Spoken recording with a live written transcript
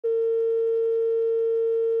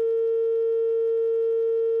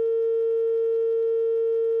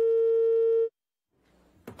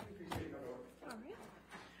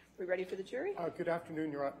ready for the jury? Good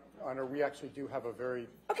afternoon, Your Honor. We actually do have a very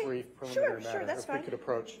brief Sure, preliminary matter. that's if fine. we could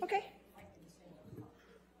approach. Okay.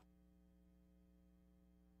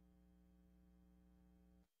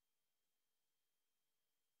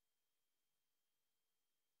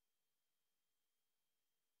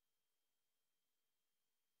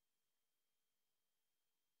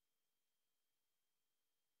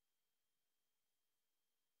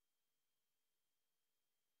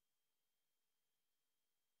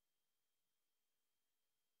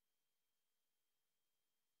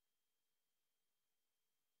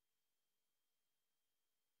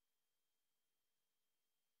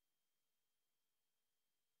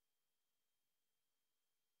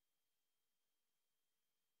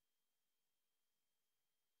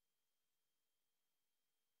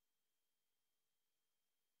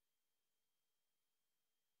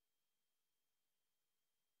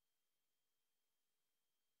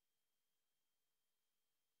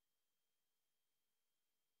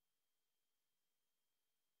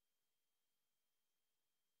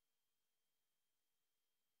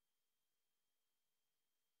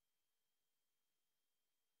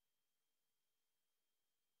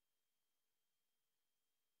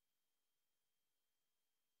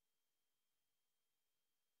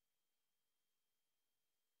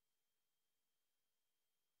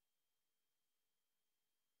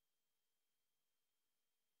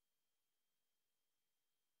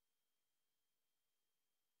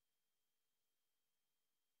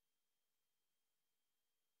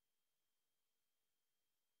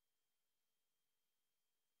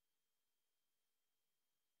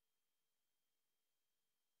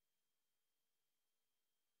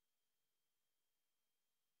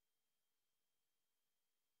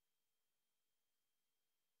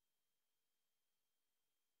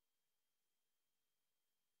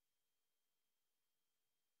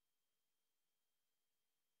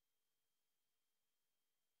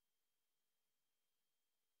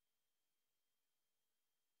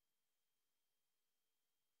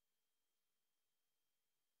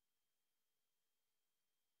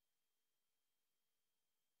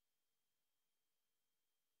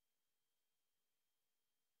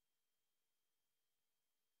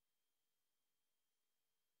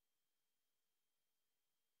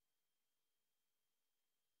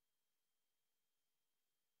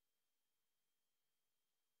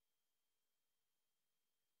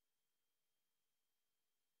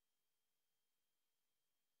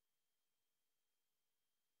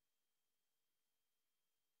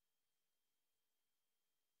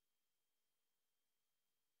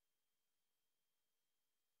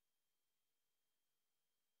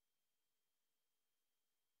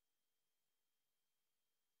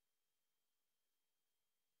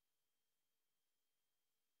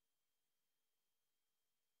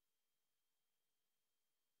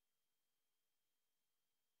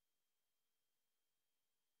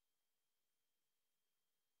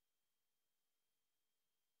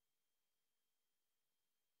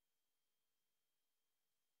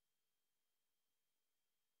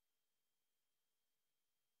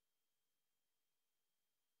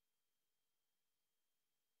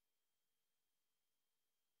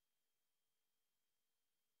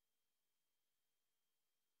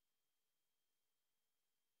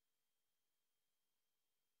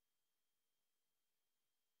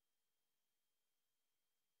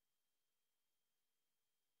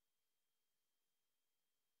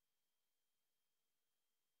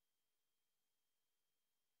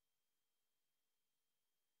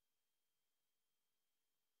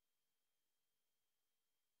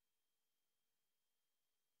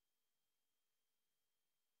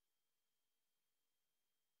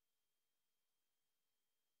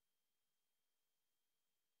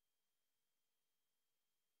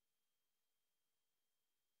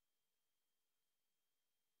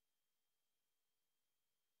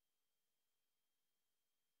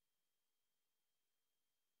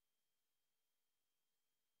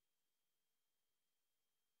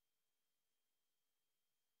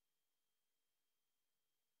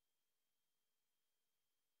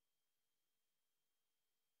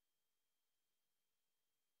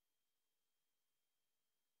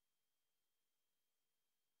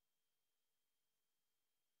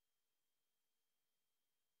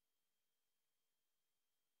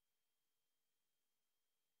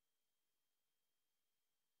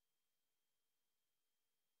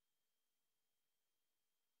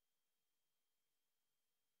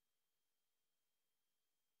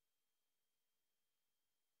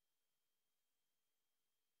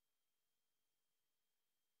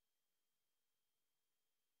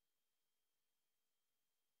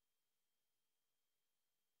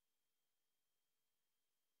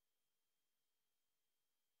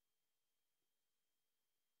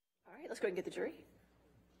 let's go ahead and get the jury.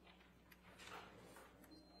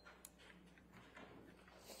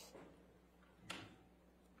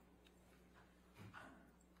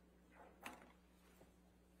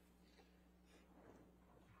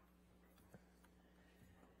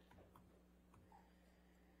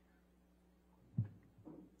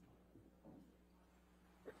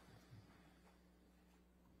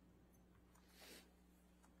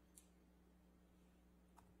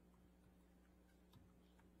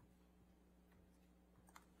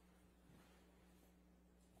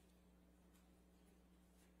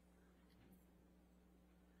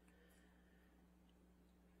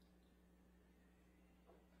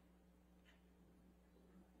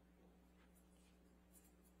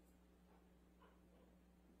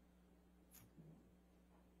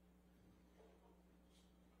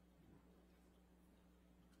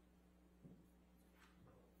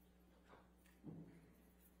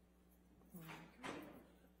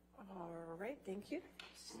 All right, thank you.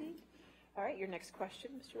 See. All right, your next question,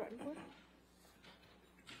 Mr. Ruttenberg.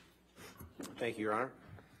 Thank you, Your Honor.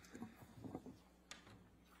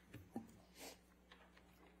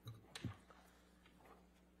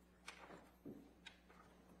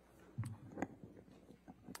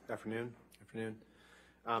 Afternoon.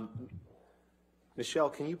 Michelle,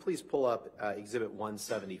 can you please pull up Exhibit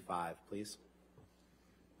 175, please?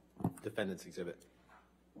 Defendant's Exhibit.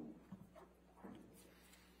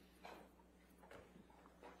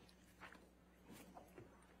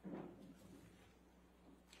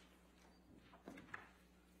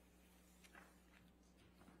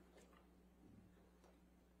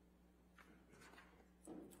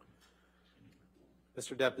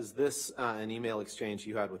 Mr. Depp, is this an email exchange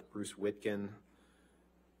you had with Bruce Witkin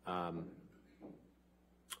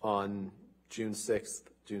on June 6th,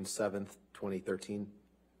 June 7th, 2013?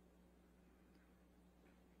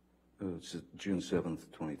 It's June 7th,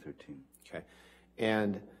 2013. Okay.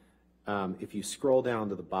 And if you scroll down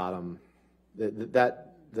to the bottom, I'm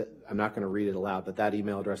not going to read it aloud, but that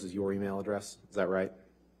email address is your email address. Is that right?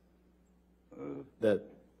 I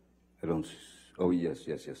don't. Oh, yes,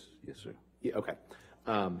 sir. Yeah, okay.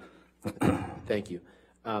 Thank you.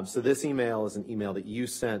 So this email is an email that you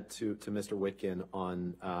sent to Mr. Witkin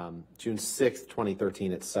on June 6th,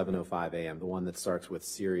 2013 at 7:05 a.m., the one that starts with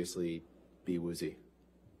 "seriously be woozy."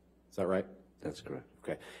 Is that right? That's correct.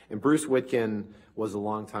 Okay. And Bruce Witkin was a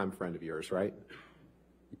longtime friend of yours, right?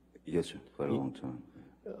 Yes, sir. Quite a long time.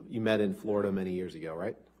 You met in Florida many years ago,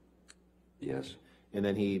 right? Yes. And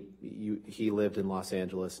then he lived in Los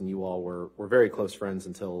Angeles, and you all were very close friends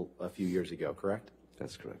until a few years ago, correct?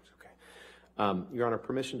 That's correct. Okay. Your Honor,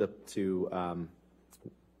 permission to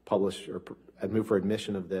publish or I'd move for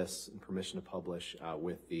admission of this and permission to publish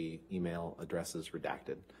with the email addresses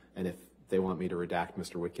redacted. And if they want me to redact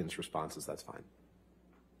Mr. Witkin's responses, that's fine.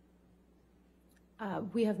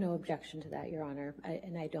 We have no objection to that, Your Honor,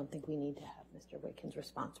 and I don't think we need to have Mr. Witkin's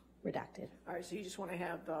response redacted. All right, so you just want to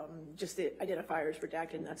have just the identifiers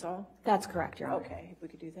redacted, and that's all? That's correct, Your Honor. Okay, if we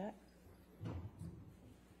could do that.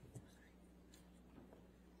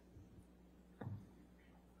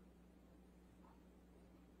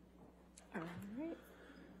 All right.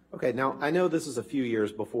 Okay, now I know this is a few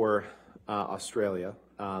years before Australia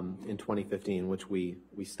in 2015, which we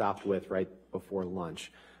stopped with right before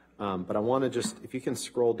lunch. But I want to just, if you can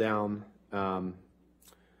scroll down,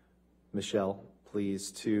 Michelle,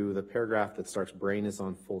 please, to the paragraph that starts, "Brain is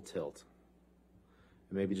on full tilt."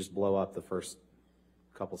 And maybe just blow up the first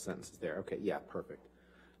couple sentences there. Okay, yeah, perfect.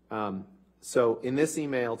 So in this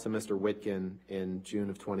email to Mr. Witkin in June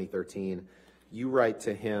of 2013, you write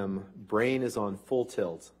to him, "Brain is on full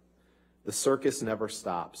tilt. The circus never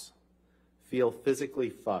stops. Feel physically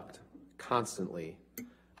fucked constantly.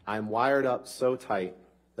 I'm wired up so tight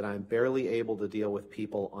that I'm barely able to deal with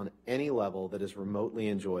people on any level that is remotely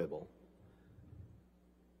enjoyable."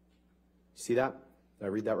 See that? Did I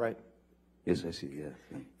read that right? Yes, I see. Yeah.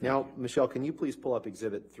 Now, Michelle, can you please pull up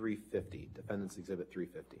Exhibit 350, Defendant's Exhibit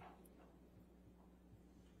 350?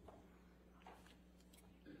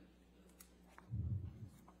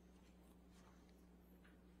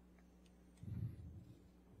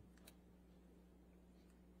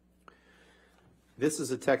 This is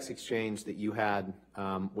a text exchange that you had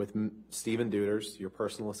with Stephen Deuters, your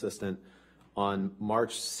personal assistant, on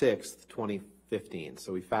March 6th, 2015.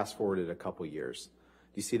 So we fast forwarded a couple years. Do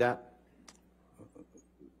you see that?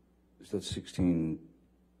 Is that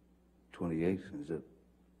 1628? Is that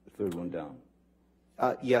the third one down?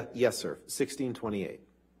 Yeah, yes, sir. 1628.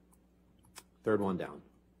 Third one down.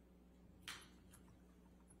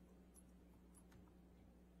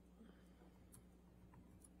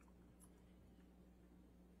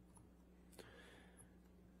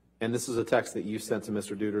 And this is a text that you sent to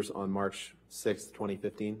Mr. Duders on March 6th,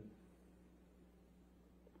 2015?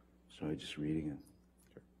 Sorry, just reading it.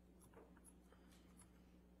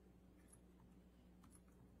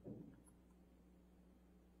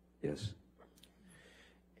 Yes.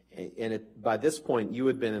 And by this point, you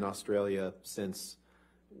had been in Australia since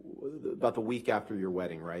about the week after your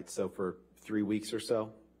wedding, right? So for 3 weeks or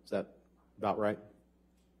so? Is that about right?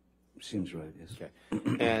 Seems right, yes. Okay.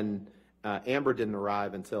 And Amber didn't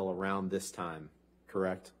arrive until around this time,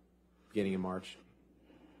 correct? Beginning of March?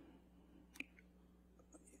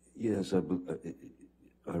 Yes, I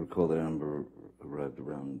recall that Amber arrived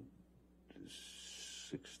around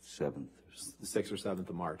 6th, 7th. The 6th or 7th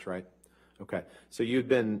of March, right? Okay. So you'd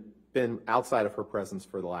been outside of her presence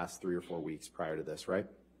for the last 3 or 4 weeks prior to this, right?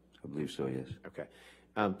 I believe so, yes. Okay.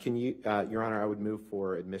 Can you, Your Honor, I would move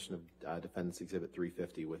for admission of Defendant's Exhibit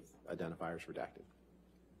 350 with identifiers redacted.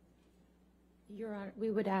 Your Honor, we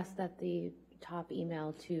would ask that the top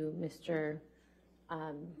email to Mr.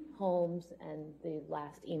 Holmes and the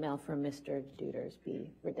last email from Mr. Duders be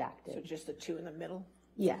redacted. So just the two in the middle?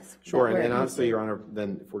 Yes. Sure, that we're and honestly, using. Your Honor,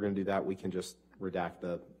 then if we're going to do that, we can just redact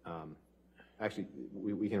the, actually,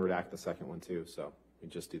 we can redact the second one too, so we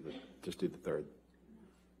just do the third.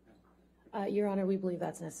 Your Honor, we believe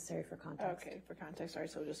that's necessary for context. Okay, for context, all right,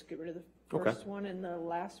 so we'll just get rid of the Okay. first one and the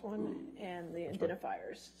last one and the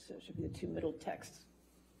identifiers. So it should be the two middle texts.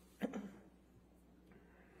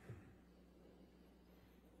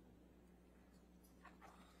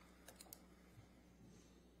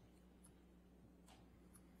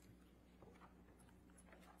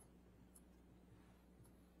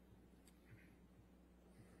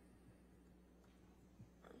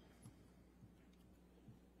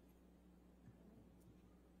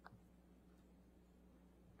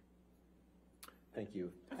 Thank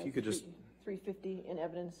you. If you could just, 350 in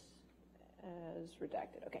evidence as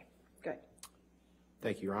redacted. Okay, good.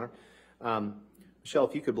 thank you, Your Honor. Michelle,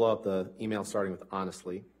 if you could blow up the email starting with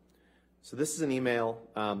honestly. So this is an email.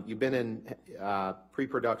 You've been in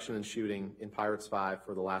pre-production and shooting in Pirates 5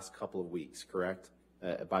 for the last couple of weeks, correct?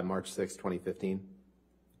 By March 6, 2015?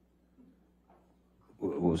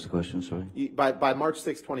 What was the question, sorry? By March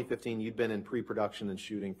 6, 2015, you'd been in pre-production and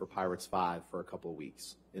shooting for Pirates 5 for a couple of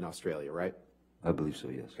weeks in Australia, right? I believe so,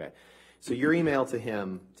 yes. Okay. So your email to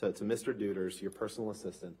him, to Mr. Duders, your personal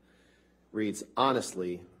assistant, reads,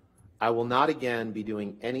 honestly, I will not again be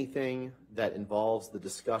doing anything that involves the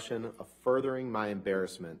discussion of furthering my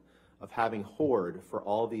embarrassment of having whored for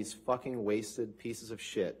all these fucking wasted pieces of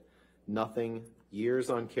shit, nothing, years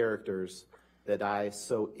on characters that I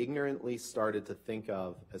so ignorantly started to think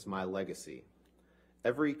of as my legacy.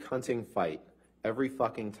 Every cunting fight, every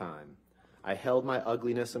fucking time, I held my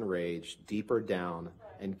ugliness and rage deeper down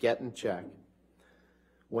and get in check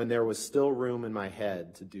when there was still room in my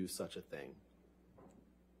head to do such a thing.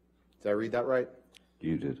 Did I read that right?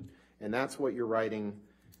 You did. And that's what you're writing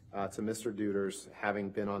to Mr. Duders, having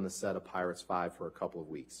been on the set of Pirates 5 for a couple of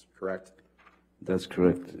weeks, correct? That's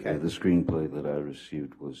correct. Okay. The screenplay that I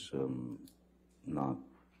received was not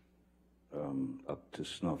up to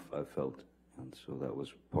snuff, I felt. And so that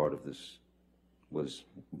was part of this, was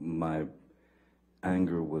my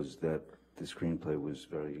anger was that the screenplay was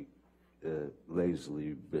very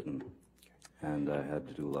lazily written, and I had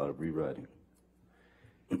to do a lot of rewriting.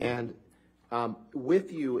 And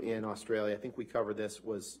with you in Australia, I think we covered this,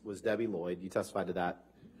 was Debbie Lloyd. You testified to that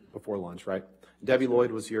before lunch, right? Debbie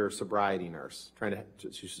Lloyd was your sobriety nurse,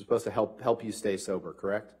 she's supposed to help you stay sober,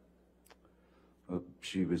 correct?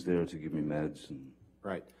 She was there to give me meds and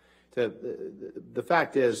Right. The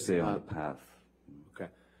fact is, stay on the path.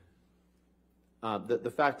 okay.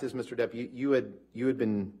 The fact is, Mr. Depp, you had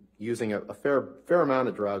been using a fair amount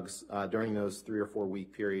of drugs during those 3 or 4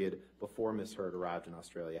 week period before Miss Heard arrived in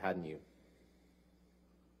Australia, hadn't you?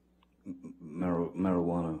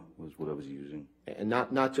 Marijuana was what I was using. And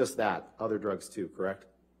not just that, other drugs too, correct?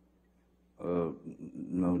 No,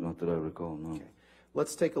 not that I recall, no. Okay.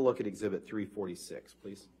 Let's take a look at Exhibit 346,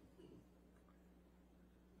 please.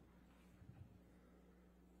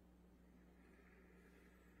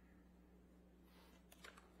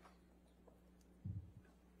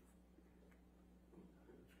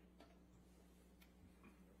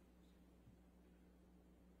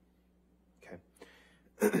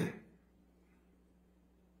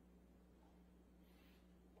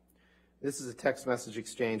 This is a text message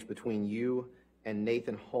exchange between you and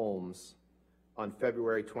Nathan Holmes on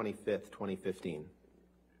February 25th, 2015.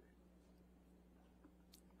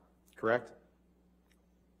 Correct?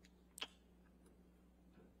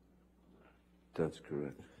 That's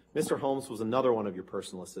correct. Mr. Holmes was another one of your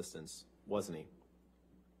personal assistants, wasn't he?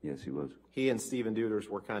 Yes, he was. He and Stephen Deuters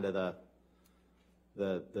were kind of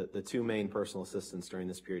the two main personal assistants during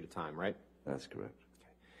this period of time, right? That's correct.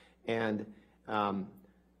 And at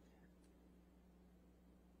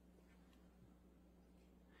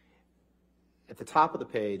the top of the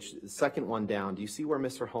page, the second one down, do you see where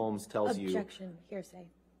Mr. Holmes tells you? Objection, hearsay.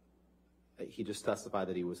 He just testified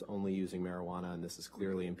that he was only using marijuana, and this is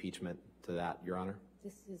clearly impeachment to that, Your Honor.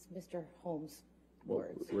 This is Mr. Holmes' Well,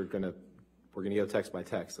 words. we're gonna go text by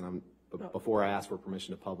text, and before I ask for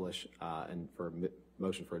permission to publish and for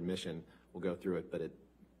motion for admission, we'll go through it. But it.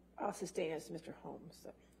 I'll sustain as Mr. Holmes. So.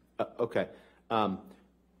 Okay, Mr.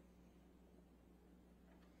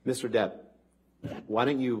 Depp, why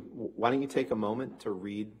don't you take a moment to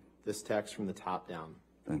read this text from the top down?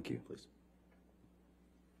 Thank you. Please.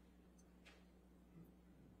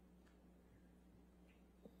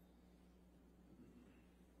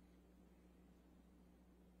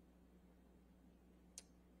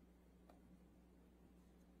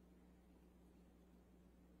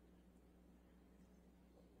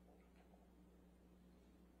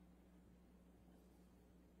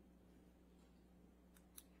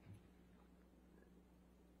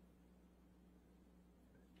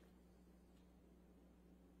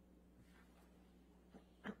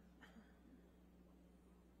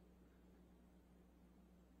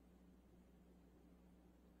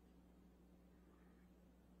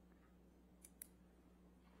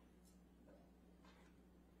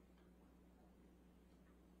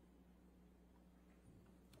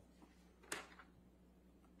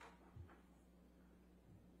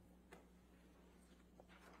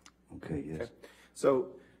 Okay, yes. Okay. So,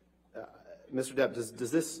 Mr. Depp,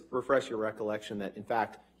 does this refresh your recollection that, in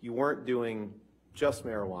fact, you weren't doing just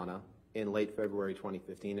marijuana in late February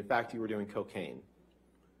 2015? In fact, you were doing cocaine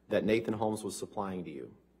that Nathan Holmes was supplying to you?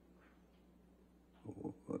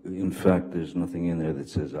 In fact, there's nothing in there that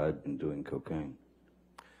says I've been doing cocaine.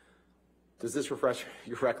 Does this refresh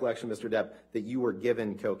your recollection, Mr. Depp, that you were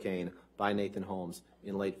given cocaine by Nathan Holmes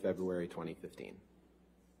in late February 2015?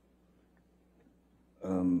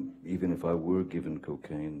 Even if I were given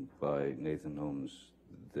cocaine by Nathan Holmes,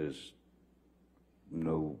 there's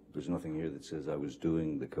nothing here that says I was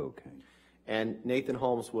doing the cocaine. And Nathan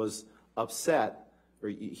Holmes was upset, or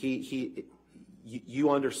you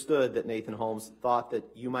understood that Nathan Holmes thought that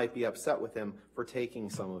you might be upset with him for taking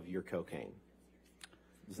some of your cocaine.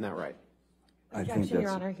 Isn't that right? I think Objection, that's.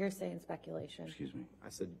 Your Honor, hearsay and speculation. Excuse me. I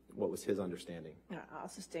said, what was his understanding? I'll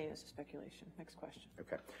sustain as a speculation. Next question.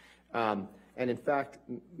 Okay. And in fact,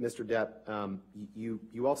 Mr. Depp, you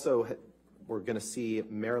also were going to see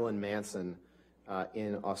Marilyn Manson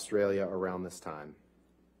in Australia around this time,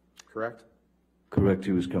 correct? Correct.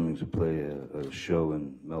 He was coming to play a show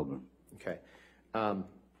in Melbourne. Okay.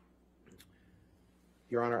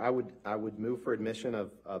 Your Honor, I would move for admission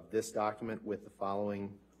of this document with the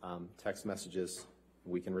following text messages.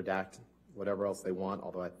 We can redact whatever else they want,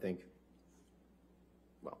 although I think,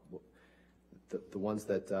 well, the ones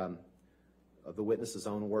that, of the witness's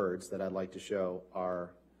own words that I'd like to show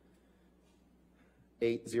are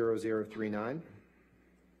 80039,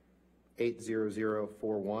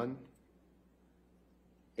 80041,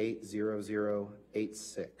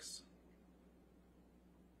 80086.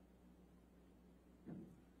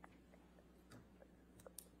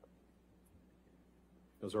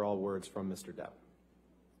 Those are all words from Mr. Depp.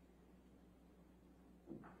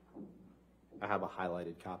 I have a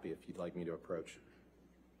highlighted copy if you'd like me to approach.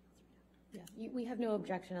 Yeah, we have no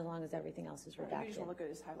objection as long as everything else is You just redacted. want to look at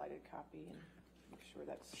his highlighted copy and make sure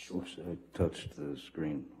that's. Oops, I touched the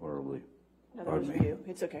screen horribly. No, that Pardon was me. you.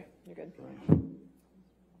 It's okay. You're good.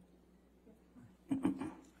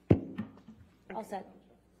 All set.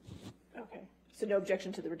 Okay. So no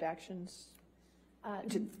objection to the redactions?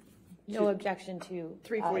 To No objection to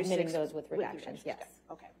 346 admitting those with redactions, yes.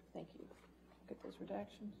 Okay, thank you. Get those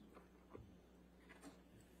redactions.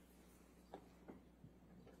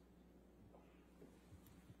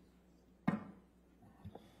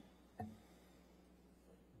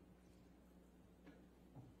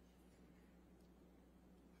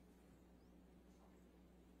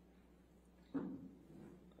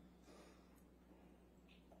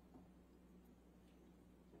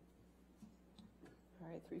 All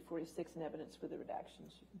right, 346 in evidence for the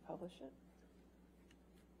redactions. You can publish it.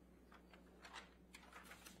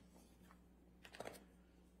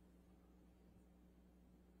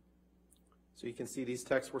 So you can see these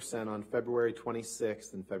texts were sent on February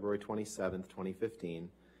 26th and February 27th, 2015.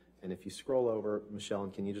 And if you scroll over, Michelle,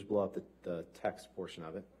 and can you just blow up the text portion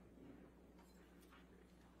of it?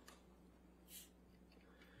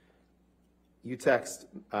 You text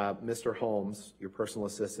Mr. Holmes, your personal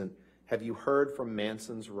assistant, have you heard from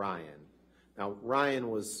Manson's Ryan? Now, Ryan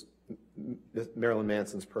was Marilyn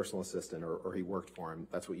Manson's personal assistant, or he worked for him.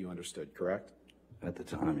 That's what you understood, correct? At the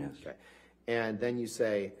time, yes. Okay. And then you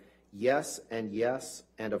say, yes,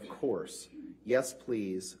 and of course, yes,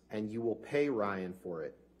 please, and you will pay Ryan for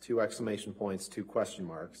it. 2 exclamation points, 2 question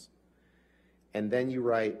marks. And then you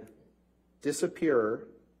write, disappearer,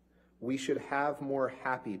 we should have more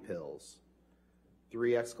happy pills.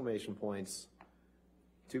 3 exclamation points,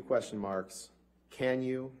 2 question marks. Can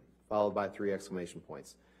you? Followed by 3 exclamation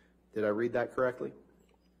points. Did I read that correctly?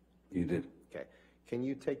 You did. Okay. Can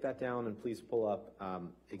you take that down and please pull up Although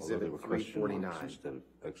Exhibit there were question marks 349? instead of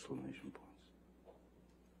exclamation points.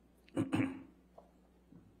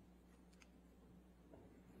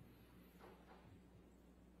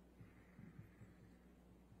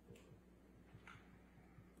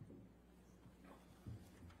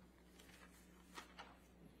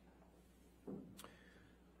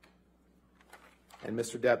 And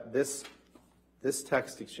Mr. Depp, this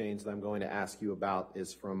text exchange that I'm going to ask you about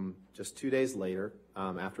is from just 2 days later,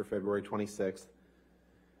 after February 26th.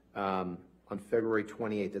 On February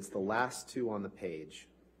 28th, it's the last 2 on the page.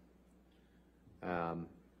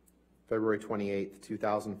 February 28th,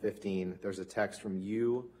 2015, there's a text from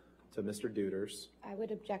you to Mr. Duders. I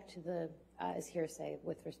would object to the, as hearsay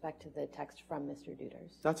with respect to the text from Mr.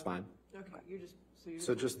 Duders. That's fine. Okay, you're just, so you're.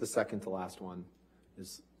 So just the second to last one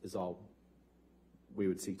is all we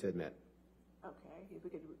would seek to admit. Okay, if we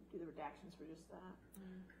could do the redactions for just that.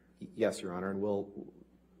 Yes, Your Honor, and we'll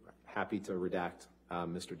happy to redact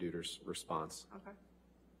Mr. Duders' response. Okay.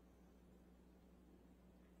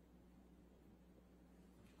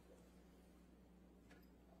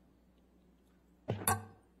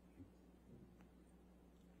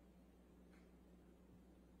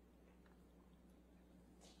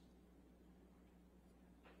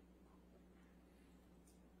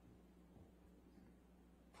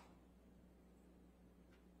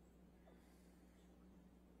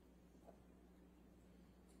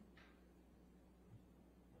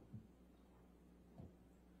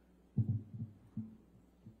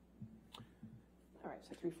 All right,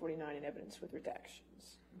 so 349 in evidence with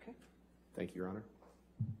redactions. Okay. Thank you, Your Honor.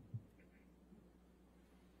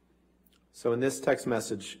 So in this text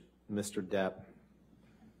message, Mr. Depp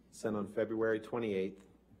sent on February 28th,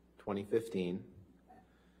 2015,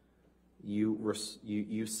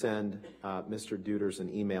 you send Mr. Duders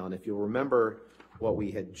an email, and if you'll remember, what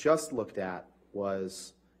we had just looked at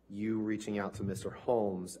was you reaching out to Mr.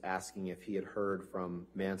 Holmes asking if he had heard from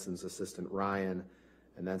Manson's assistant Ryan,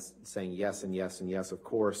 and then saying yes and yes and yes, of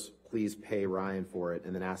course, please pay Ryan for it,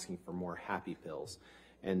 and then asking for more happy pills.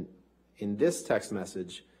 And in this text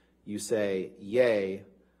message, you say, yay,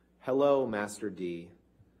 hello, Master D.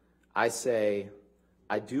 I say,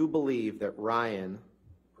 I do believe that Ryan,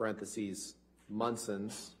 parentheses,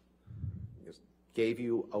 Munson's, gave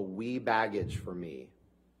you a wee baggage for me.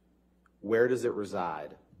 Where does it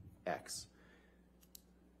reside? X.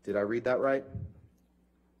 Did I read that right?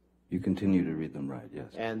 You continue to read them right,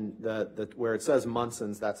 yes. And where it says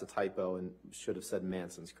Munson's, that's a typo and should have said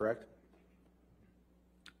Manson's, correct?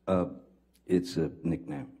 It's a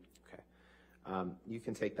nickname. Okay. You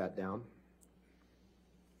can take that down.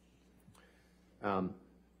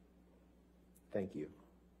 Thank you.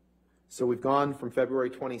 So we've gone from February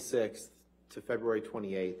 26th to February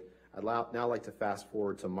 28th. I'd now like to fast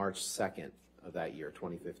forward to March 2nd of that year,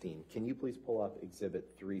 2015. Can you please pull up Exhibit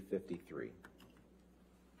 353?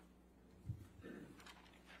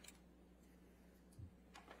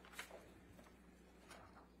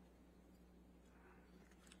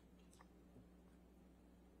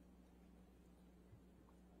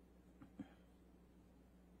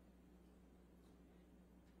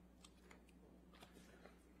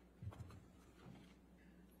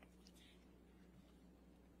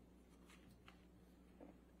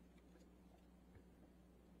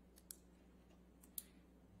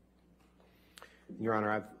 Your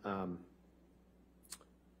Honor,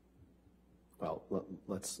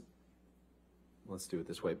 let's do it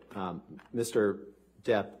this way. Mr.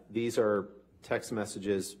 Depp, these are text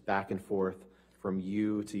messages back and forth from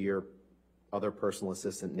you to your other personal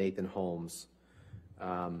assistant, Nathan Holmes,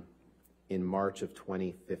 in March of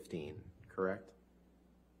 2015, correct?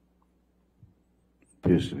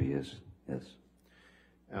 Appears to be, yes. Yes.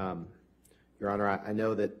 Your Honor, I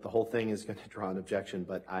know that the whole thing is going to draw an objection,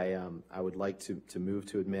 but I would like to move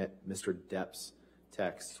to admit Mr. Depp's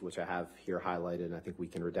text, which I have here highlighted, and I think we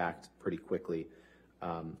can redact pretty quickly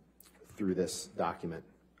through this document.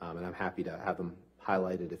 And I'm happy to have them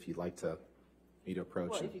highlighted if you'd like me to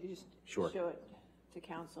approach. Well, if you could just Sure. show it to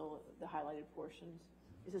counsel, the highlighted portions.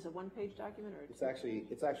 Is this a one-page document or? It's actually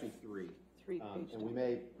three. Three-page And we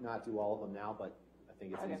may not do all of them now, but I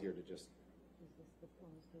think it's Okay. easier to just. Is this the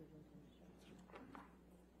one page I'm gonna show?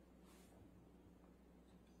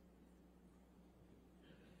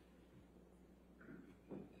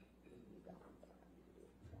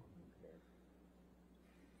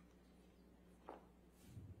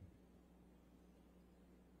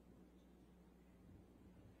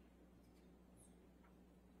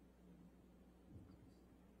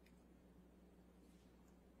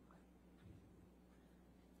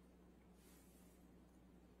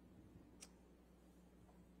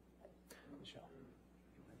 Michelle.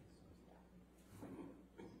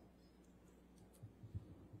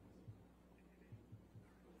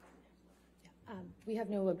 We have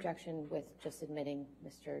no objection with just admitting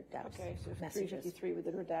Mr. Depp's Okay, so messages. 353 with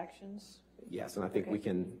the redactions. Yes, and I think we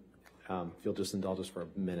can, if you'll just indulge us for a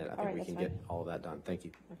minute, I think right, we that's can get fine. all of that done. Thank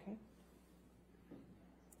you. Okay.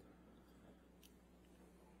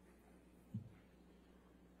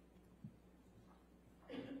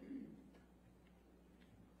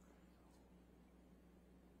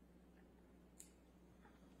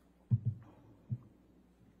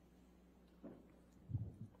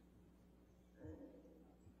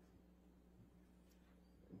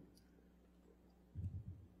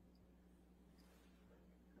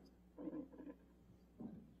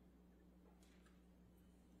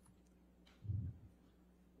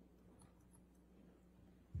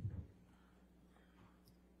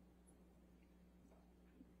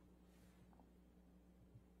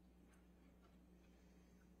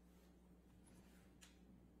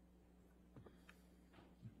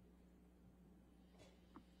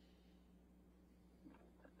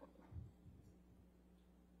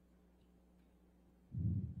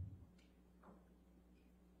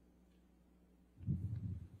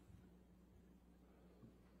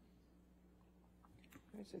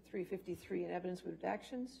 All right, so 353 in evidence with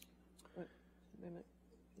redactions. What amendment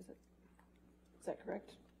is that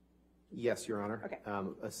correct? Yes, Your Honor. Okay.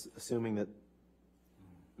 Assuming that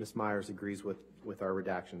Ms. Myers agrees with our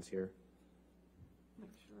redactions here. Make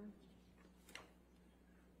sure.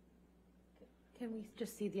 Can we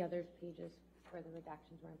just see the other pages where the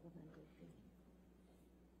redactions were implemented?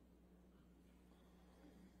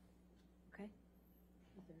 Okay.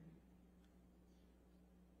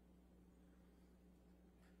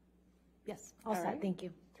 Yes, all All set, right. thank you.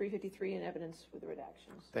 353 in evidence with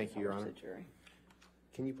redactions. Thank you, Your Published Honor. to jury.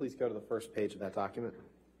 Can you please go to the first page of that document?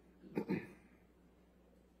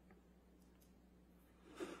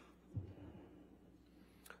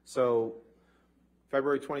 So,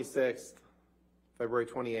 February 26th, February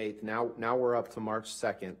 28th, now we're up to March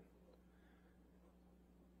 2nd.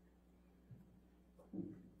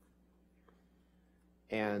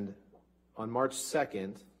 And on March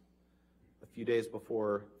 2nd, a few days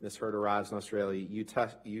before Ms. Hurd arrives in Australia, you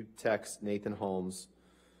text Nathan Holmes,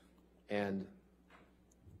 and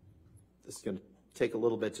this is going to take a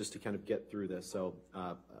little bit just to kind of get through this, so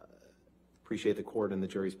appreciate the court and the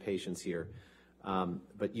jury's patience here.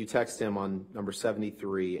 But you text him on number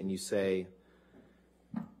 73, and you say,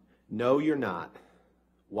 "No, you're not.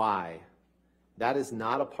 Why? That is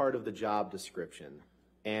not a part of the job description.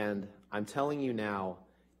 And I'm telling you now,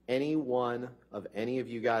 any of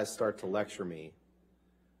you guys start to lecture me,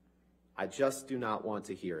 I just do not want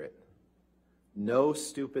to hear it. No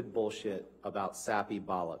stupid bullshit about sappy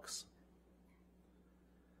bollocks.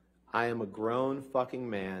 I am a grown fucking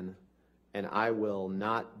man, and I will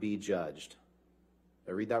not be judged."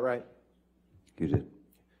 Did I read that right? You did.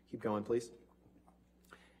 Keep going, please.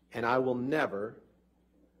 "And I will never,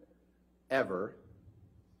 ever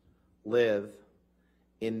live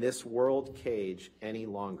in this world cage any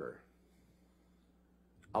longer.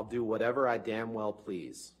 I'll do whatever I damn well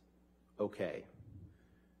please. Okay."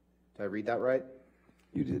 Did I read that right?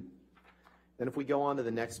 You did. Then if we go on to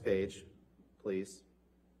the next page, please.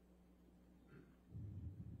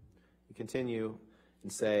 You continue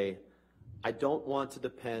and say, "I don't want to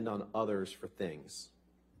depend on others for things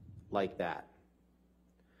like that.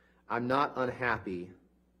 I'm not unhappy.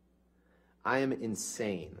 I am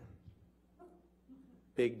insane."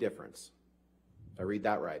 Big difference. Did I read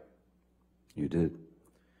that right? You did.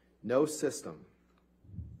 No system.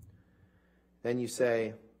 Then you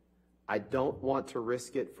say, "I don't want to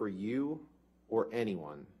risk it for you or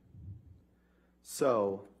anyone.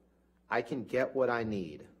 So I can get what I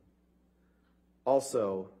need.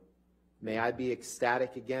 Also, may I be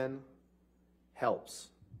ecstatic again?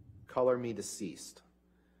 Helps. Color me deceased."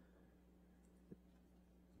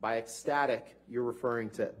 By ecstatic, you're referring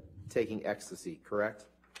to taking ecstasy, correct?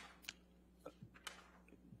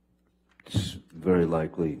 It's very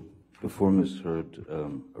likely Before Ms. Heard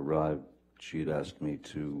arrived, she had asked me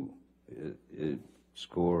to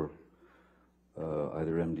score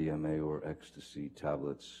either MDMA or ecstasy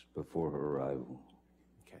tablets before her arrival.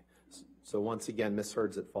 Okay. So once again, Ms.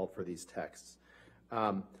 Heard's at fault for these texts.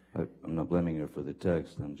 I'm not blaming her for the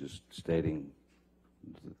text. I'm just stating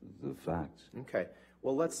the facts. Okay.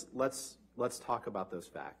 Well, let's talk about those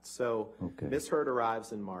facts. So Okay. Ms. Heard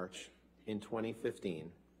arrives in March in 2015.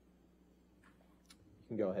 You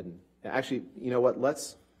can go ahead and actually, you know what?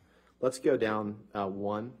 Let's go down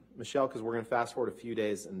one, Michelle, because we're going to fast forward a few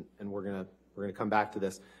days and we're going to come back to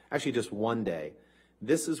this. Actually, just one day.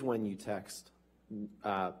 This is when you text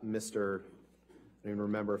Mr. I don't even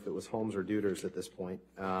remember if it was Holmes or Duders at this point.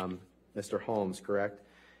 Mr. Holmes, correct?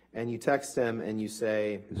 And you text him and you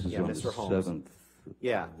say, This is yeah, on Mr. the Holmes. 7th.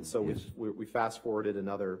 Yeah, so Yes. we fast forwarded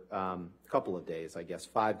another couple of days, I guess,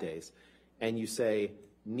 5 days, and you say,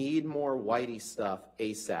 need more Whitey stuff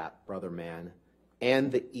ASAP, brother man,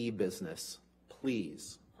 and the e-business,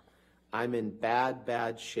 please. I'm in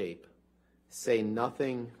bad shape. Say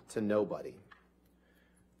nothing to nobody.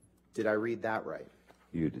 Did I read that right?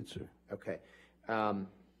 You did, sir. Okay. And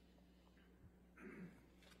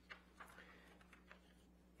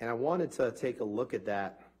I wanted to take a look at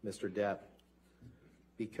that, Mr. Depp,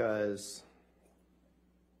 because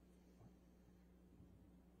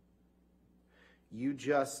you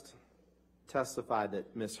just testified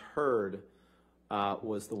that Ms. Heard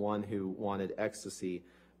was the one who wanted ecstasy.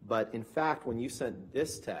 But in fact, when you sent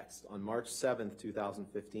this text on March 7th,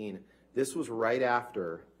 2015, this was right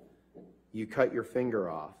after you cut your finger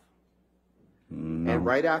off. No. And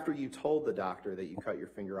right after you told the doctor that you cut your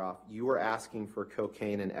finger off, you were asking for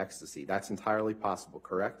cocaine and ecstasy. That's entirely possible,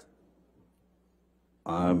 correct?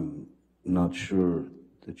 I'm not sure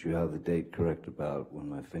that you have the date correct about when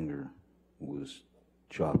my finger was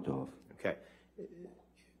chopped off. Okay.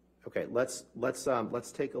 Okay, let's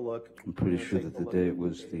take a look. I'm pretty Let's sure take that a the look. date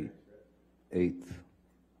was the 8th.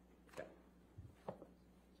 Okay.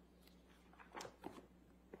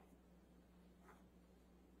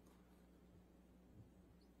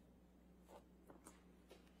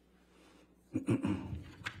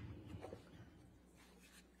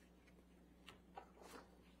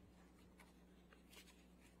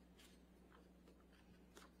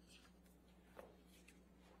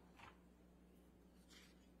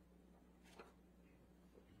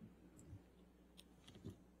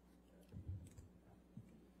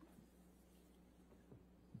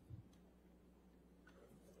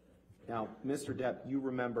 Now, Mr. Depp, you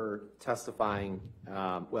remember testifying,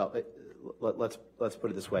 let's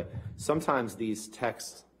put it this way. Sometimes these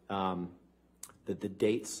texts, the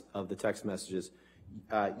dates of the text messages,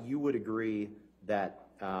 you would agree that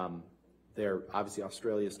they're, obviously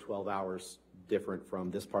Australia is 12 hours different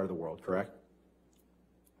from this part of the world, correct?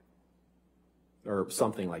 Or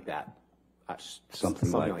something like that.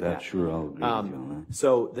 Something like that. Sure, I'll agree with you on that.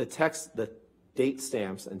 So the date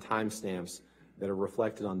stamps and time stamps that are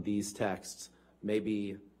reflected on these texts may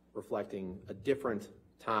be reflecting a different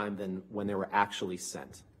time than when they were actually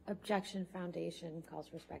sent. Objection foundation calls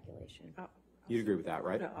for speculation. You'd agree with that,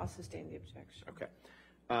 right? No, I'll sustain the objection. Okay.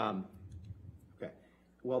 Okay.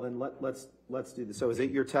 Well, then let's do this. So is it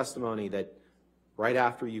your testimony that right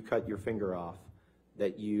after you cut your finger off,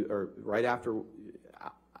 that you, or right after,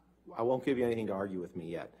 I won't give you anything to argue with me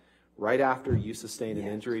yet, right after you sustained an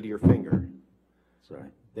injury to your finger, Sorry.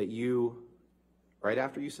 that you, right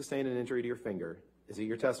after you sustained an injury to your finger, is it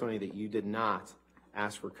your testimony that you did not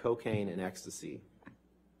ask for cocaine and ecstasy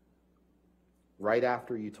right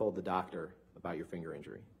after you told the doctor about your finger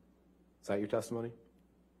injury? Is that your testimony?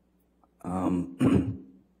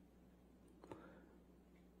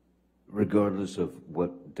 Regardless of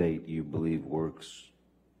what date you believe works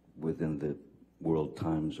within the world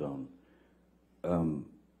time zone,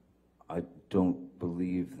 I don't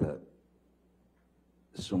believe that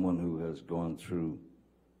someone who has gone through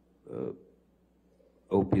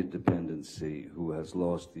opiate dependency, who has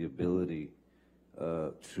lost the ability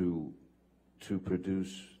to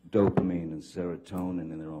produce dopamine and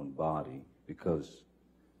serotonin in their own body, because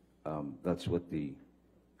that's what the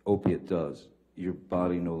opiate does. Your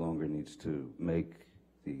body no longer needs to make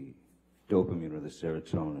the dopamine or the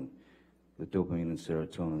serotonin. The dopamine and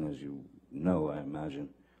serotonin, as you know, I imagine,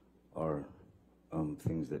 are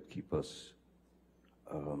things that keep us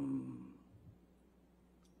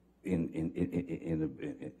it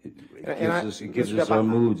gives us our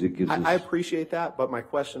moods. It gives us. I appreciate that, but my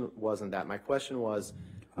question wasn't that. My question was,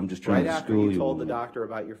 I'm just trying right to after school you you told the on doctor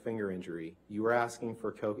about your finger injury, you were asking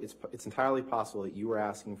for it's entirely possible that you were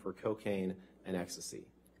asking for cocaine and ecstasy.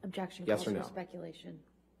 Objection Yes calls or for no? speculation.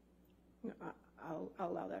 No, I'll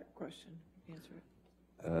allow that question. Answer it.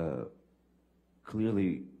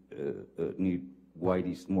 Clearly, need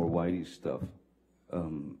more Whitey stuff.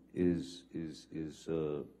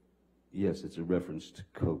 Yes, it's a reference to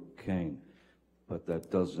cocaine, but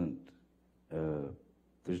that doesn't.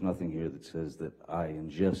 There's nothing here that says that I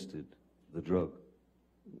ingested the drug.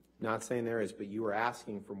 Not saying there is, but you were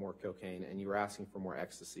asking for more cocaine and you were asking for more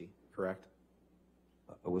ecstasy, correct?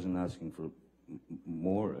 I wasn't asking for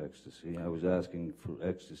more ecstasy. I was asking for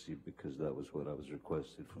ecstasy because that was what I was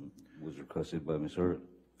requested by Ms. Hurd.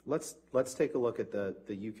 Let's take a look at the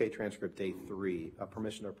UK transcript, day 3.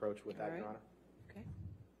 Permission to approach with that, All Your right. Honor? Okay.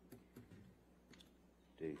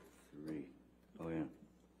 Day 3. Oh, yeah.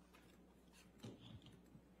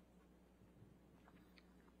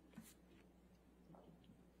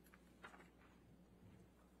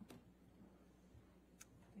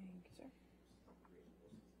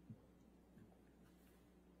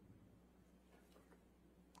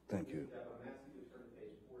 Thank you, sir. Thank you.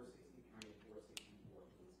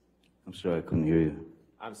 I'm sorry, I couldn't hear you.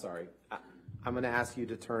 I'm sorry. I'm going to ask you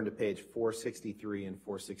to turn to page 463 and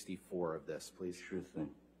 464 of this, please. Sure thing.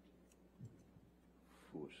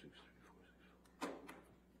 463, 464.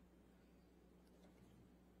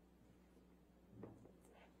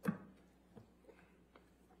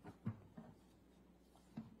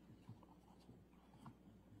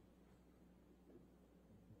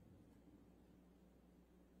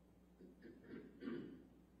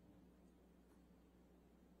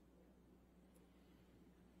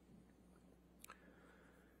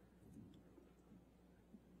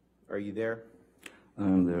 Are you there? I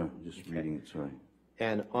am there, just reading it, sorry.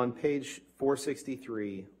 And on page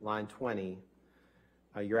 463, line 20,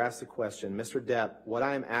 you're asked a question, Mr. Depp, what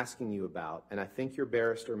I am asking you about, and I think your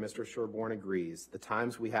barrister, Mr. Sherborne, agrees, the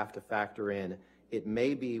times we have to factor in, it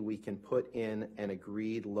may be we can put in an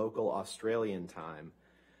agreed local Australian time,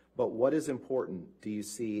 but what is important, do you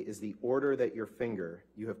see, is the order that you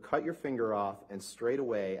have cut your finger off, and straight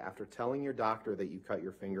away, after telling your doctor that you cut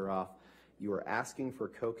your finger off, you are asking for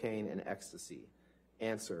cocaine and ecstasy.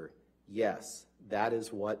 Answer, yes, that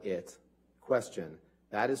is what it. Question,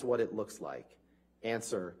 that is what it looks like.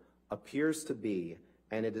 Answer, appears to be,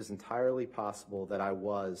 and it is entirely possible that I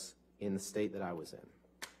was in the state that I was in.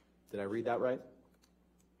 Did I read that right?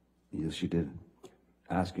 Yes, you did.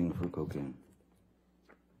 Asking for cocaine.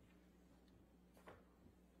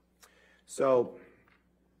 So,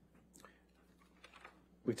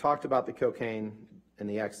 we talked about the cocaine and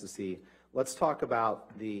the ecstasy. Let's talk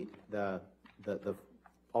about the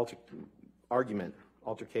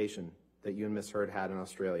altercation that you and Ms. Hurd had in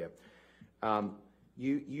Australia.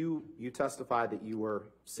 You testified that you were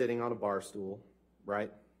sitting on a bar stool, right?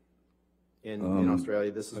 In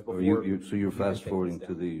Australia. This is before. So you're fast forwarding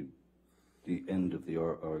to the end of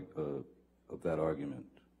of that argument.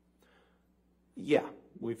 Yeah,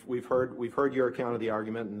 we've heard your account of the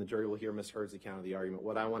argument, and the jury will hear Ms. Hurd's account of the argument.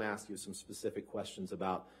 What I want to ask you is some specific questions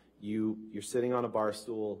about you're sitting on a bar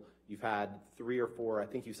stool. You've had 3 or 4, I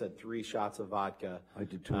think you said 3 shots of vodka. I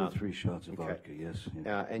did 2 or 3 shots of vodka, yes.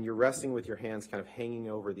 Yeah. And you're resting with your hands kind of hanging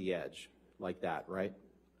over the edge like that, right?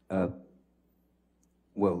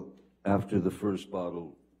 Well, after the first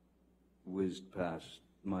bottle whizzed past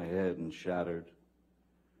my head and shattered,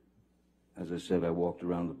 as I said, I walked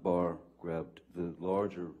around the bar, grabbed the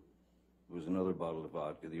larger, there was another bottle of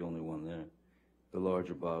vodka, the only one there. The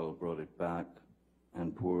larger bottle, brought it back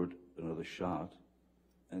and poured another shot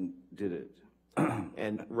and did it.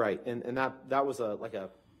 And right, and that was like a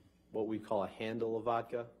what we call a handle of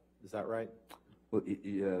vodka. Is that right? Well,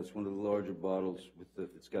 yeah, it's one of the larger bottles with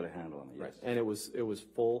it's got a handle on it. Yes. Right. And it was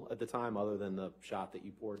full at the time, other than the shot that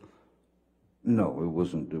you poured. No, it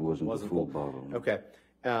wasn't. It wasn't a full bottle. No. Okay.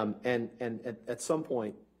 And at some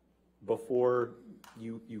point, before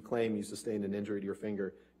you claim you sustained an injury to your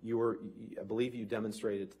finger, I believe you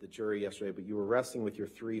demonstrated to the jury yesterday, but you were resting with your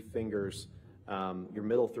 3 fingers, your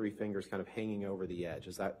middle 3 fingers kind of hanging over the edge.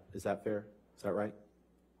 Is that fair? Is that right?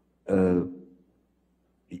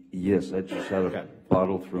 Yes, I just had a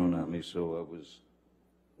bottle thrown at me, so I was,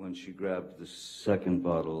 when she grabbed the second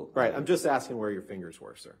bottle. Right, I'm just asking where your fingers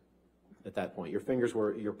were, sir, at that point.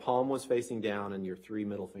 Your palm was facing down and your 3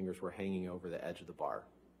 middle fingers were hanging over the edge of the bar,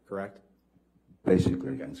 correct?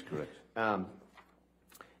 Basically, that's correct.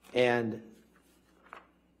 And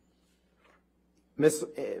Miss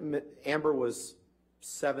Amber was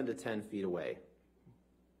 7 to 10 feet away,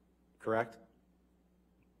 correct?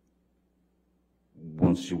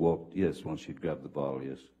 Once she walked, yes. Once she grabbed the bottle,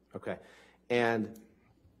 yes. Okay. And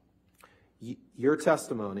your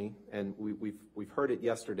testimony, and we've heard it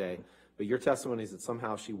yesterday, but your testimony is that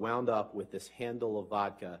somehow she wound up with this handle of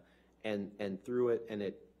vodka and threw it, and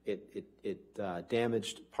it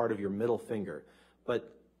damaged part of your middle finger.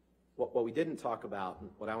 But what we didn't talk about, and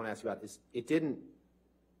what I want to ask you about, is it didn't,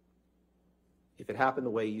 if it happened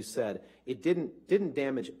the way you said, it didn't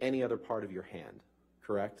damage any other part of your hand,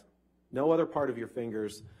 correct? No other part of your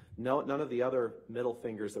fingers, none of the other middle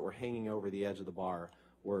fingers that were hanging over the edge of the bar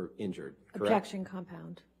were injured, correct? Objection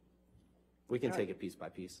compound. We can take it piece by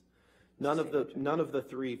piece. None of the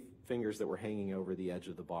three fingers that were hanging over the edge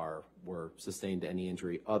of the bar were sustained any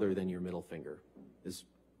injury other than your middle finger. Is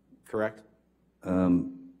correct?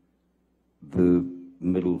 The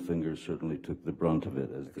middle finger certainly took the brunt of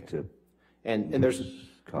it as the tip And there's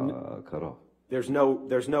cut off. there's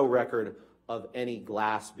no record of any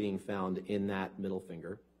glass being found in that middle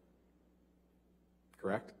finger.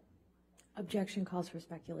 Correct? Objection calls for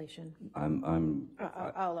speculation.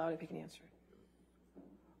 I'll allow it if you can answer it.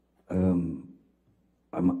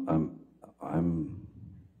 I'm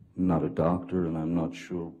not a doctor, and I'm not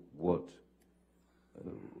sure what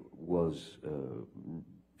was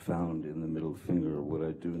found in the middle finger. What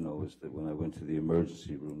I do know is that when I went to the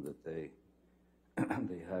emergency room, that they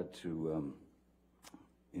had to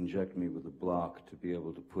inject me with a block to be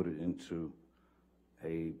able to put it into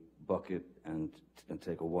a bucket and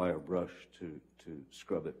take a wire brush to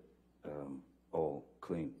scrub it all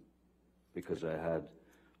clean, because I had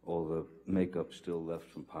all the makeup still left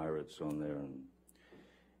from Pirates on there. And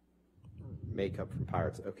Makeup from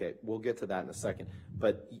Pirates. Okay, we'll get to that in a second.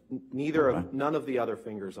 But none of the other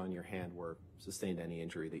fingers on your hand were sustained any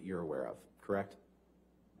injury that you're aware of, correct?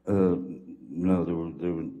 No, there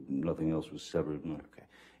were nothing else was severed. No. Okay.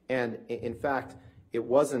 And in fact, it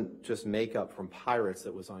wasn't just makeup from Pirates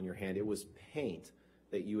that was on your hand. It was paint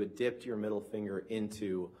that you had dipped your middle finger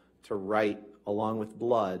into to write, along with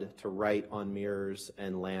blood, to write on mirrors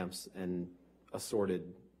and lamps and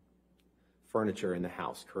assorted furniture in the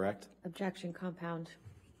house, correct? Objection compound.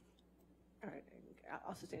 All right,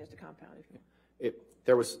 I'll sustain it to compound if you.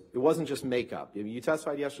 It wasn't just makeup. You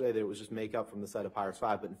testified yesterday that it was just makeup from the set of Pirates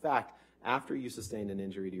 5, but in fact, after you sustained an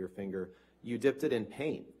injury to your finger, you dipped it in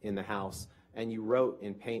paint in the house, and you wrote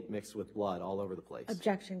in paint mixed with blood all over the place.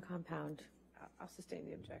 Objection compound. I'll sustain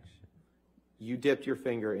the objection. You dipped your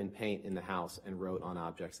finger in paint in the house and wrote on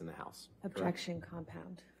objects in the house. Objection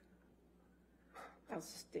compound. I'll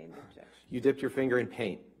sustain the objection. You dipped your finger in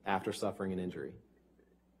paint after suffering an injury.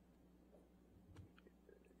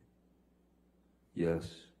 Yes.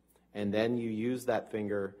 And then you used that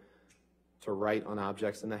finger to write on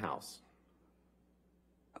objects in the house.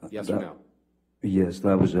 Yes or no? Yes,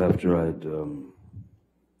 that was after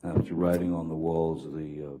after writing on the walls,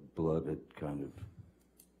 the blood had kind of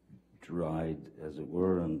dried, as it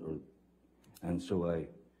were, and so I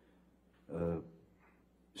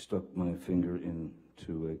stuck my finger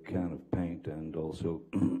into a can of paint and also,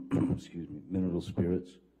 excuse me, mineral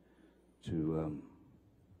spirits to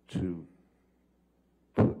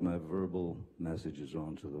put my verbal messages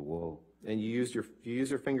onto the wall. And you used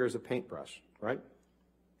your finger as a paintbrush, right?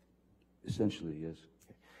 Essentially, yes.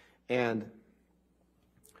 And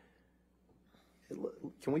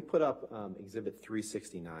can we put up Exhibit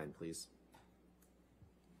 369, please?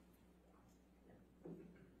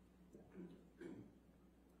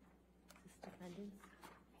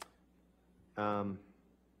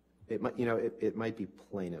 It might be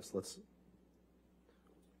plaintiffs. Let's.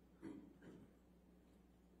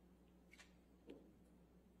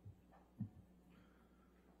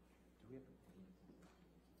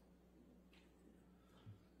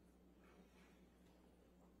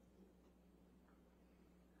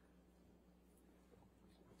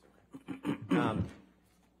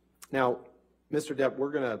 Now, Mr. Depp,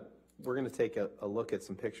 we're gonna take a look at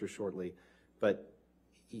some pictures shortly, but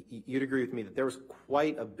you'd agree with me that there was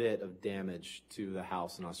quite a bit of damage to the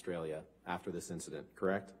house in Australia after this incident,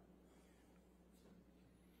 correct?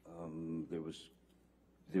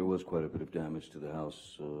 There was quite a bit of damage to the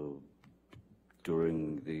house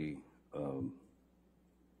during the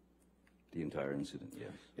entire incident.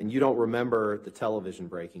 Yes. And you don't remember the television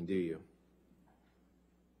breaking, do you?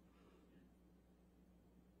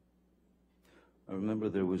 I remember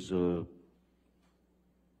there was I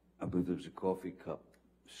believe there was a coffee cup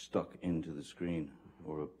stuck into the screen,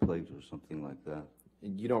 or a plate or something like that.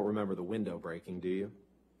 And you don't remember the window breaking, do you?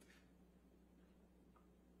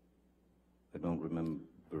 I don't remember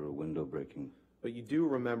a window breaking. But you do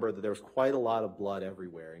remember that there was quite a lot of blood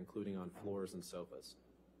everywhere, including on floors and sofas.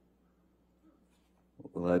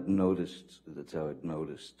 Well, I'd noticed, that's how I'd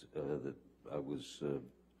noticed that I was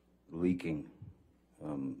leaking.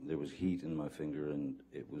 There was heat in my finger, and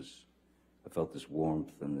I felt this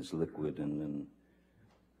warmth and this liquid, and then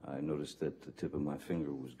I noticed that the tip of my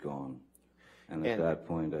finger was gone. And at that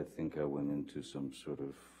point, I think I went into some sort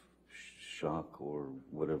of shock or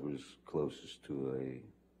whatever is closest to a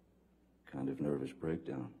kind of nervous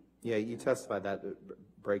breakdown. Yeah, you testified that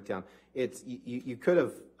breakdown. It's you could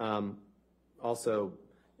have also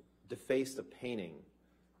defaced a painting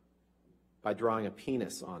by drawing a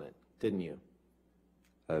penis on it, didn't you?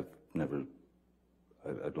 I've never,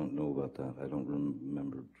 I don't know about that. I don't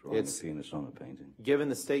remember drawing a penis on a painting. Given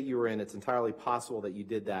the state you were in, it's entirely possible that you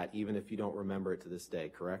did that, even if you don't remember it to this day,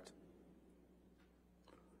 correct?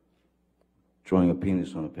 Drawing a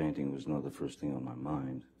penis on a painting was not the first thing on my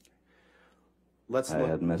mind. I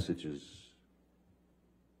had messages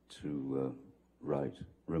to write,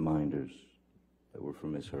 reminders that were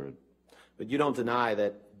from misheard. But you don't deny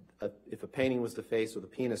that if a painting was defaced with a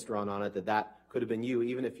penis drawn on it, that could have been you,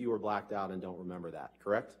 even if you were blacked out and don't remember that,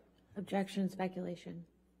 correct? Objection, speculation.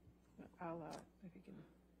 I'll, if you can.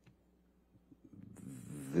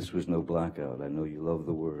 This was no blackout. I know you love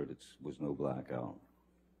the word. It was no blackout.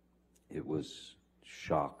 It was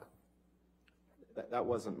shock. That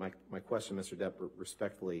wasn't my question, Mr. Depp.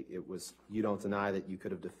 Respectfully, it was, you don't deny that you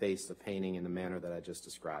could have defaced a painting in the manner that I just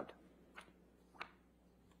described.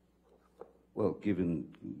 Well,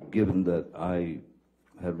 given that I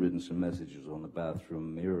had written some messages on the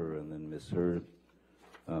bathroom mirror and then misheard,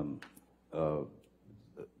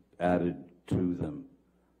 added to them,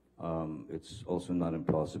 it's also not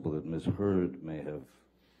impossible that misheard may have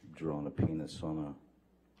drawn a penis on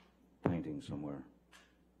a painting somewhere.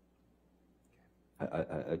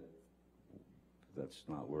 That's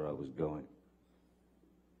not where I was going.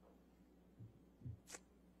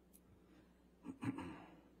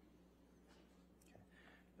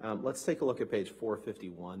 Let's take a look at page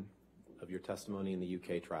 451 of your testimony in the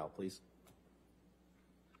UK trial, please.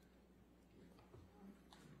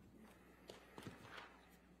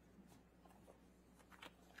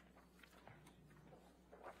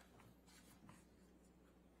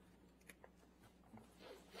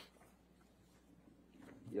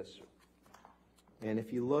 Yes, sir. And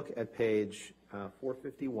if you look at page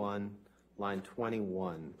 451, line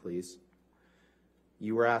 21, please.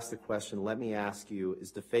 You were asked the question, let me ask you, is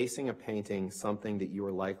defacing a painting something that you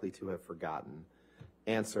are likely to have forgotten?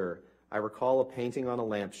 Answer, I recall a painting on a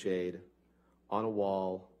lampshade, on a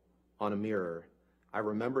wall, on a mirror. I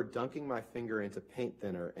remember dunking my finger into paint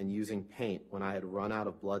thinner and using paint when I had run out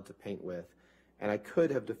of blood to paint with, and I could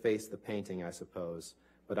have defaced the painting, I suppose,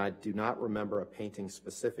 but I do not remember a painting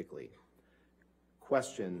specifically.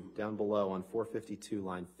 Question down below on 452,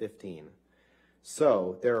 line 15.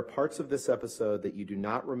 So, there are parts of this episode that you do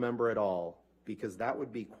not remember at all, because that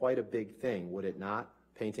would be quite a big thing, would it not?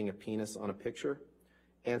 Painting a penis on a picture?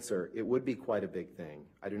 Answer, it would be quite a big thing.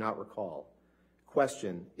 I do not recall.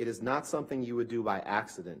 Question, it is not something you would do by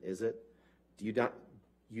accident, is it? You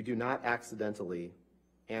do not accidentally.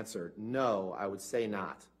 Answer, no, I would say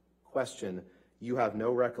not. Question, you have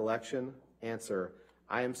no recollection? Answer,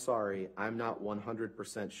 I am sorry, I'm not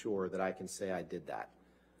 100% sure that I can say I did that.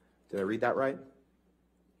 Did I read that right?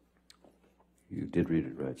 You did read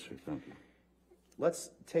it right, sir. Thank you.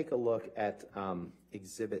 Let's take a look at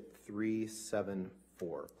Exhibit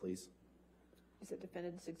 374, please. Is it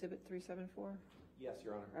Defendant's Exhibit 374? Yes,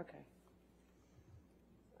 Your Honor. Okay.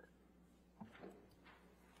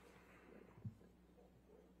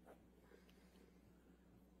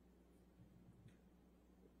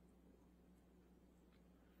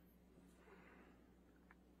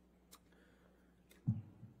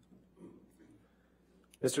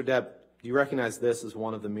 Mr. Depp, do you recognize this as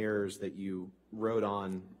one of the mirrors that you wrote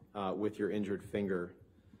on with your injured finger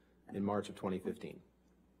in March of 2015?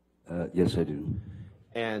 Yes, I do.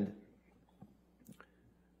 And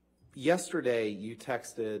yesterday you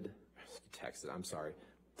texted, I'm sorry.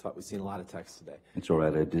 Thought we've seen a lot of texts today. It's all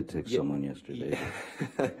right. I did text someone yesterday.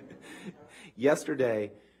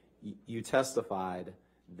 Yesterday, you testified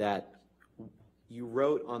that you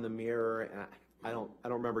wrote on the mirror, and I don't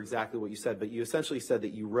remember exactly what you said, but you essentially said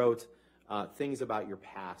that you wrote things about your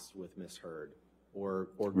past with Miss Heard, or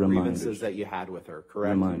grievances that you had with her,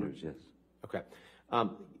 correct? Reminders, yes. Okay.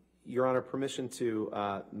 Your Honor, permission to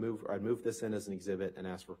I'd move this in as an exhibit and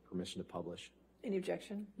ask for permission to publish. Any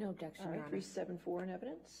objection? No objection, All Your right, Honor. 374 in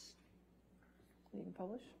evidence. You can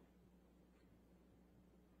publish.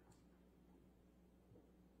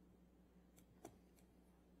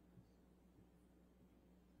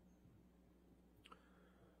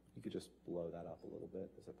 You could just blow that up a little bit.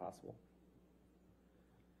 Is it possible?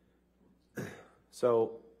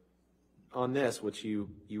 So, on this, which you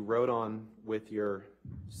wrote on with your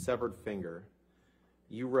severed finger,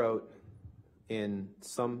 you wrote in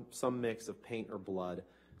some mix of paint or blood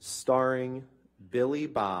starring Billy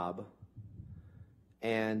Bob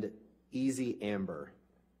and Easy Amber.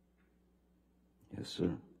 Yes,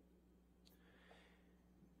 sir.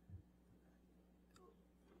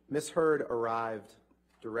 Miss Heard arrived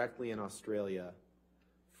directly in Australia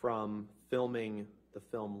from filming the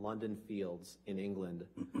film London Fields in England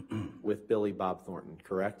with Billy Bob Thornton,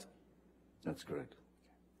 correct? That's correct.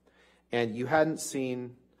 And you hadn't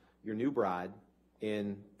seen your new bride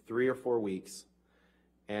in 3 or 4 weeks,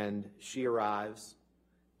 and she arrives.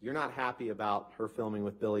 You're not happy about her filming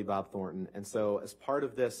with Billy Bob Thornton, and so as part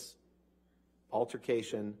of this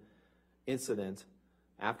altercation incident,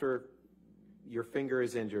 after your finger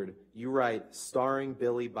is injured, you write starring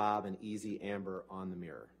Billy Bob and Easy Amber on the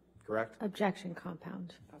mirror, correct? Objection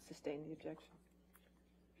compound. I'll sustain the objection.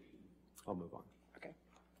 I'll move on. Okay.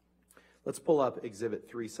 Let's pull up Exhibit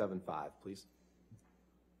 375, please.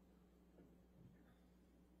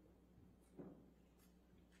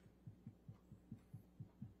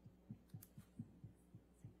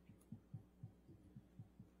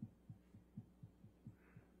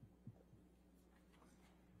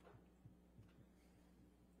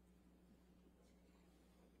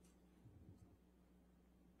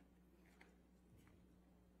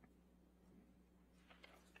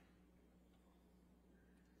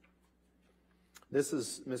 This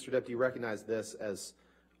is, Mr. Depp, do you recognize this as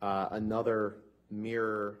another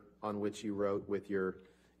mirror on which you wrote with your,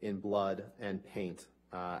 in blood and paint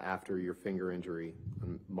after your finger injury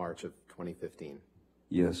in March of 2015?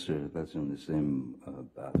 Yes, sir. That's in the same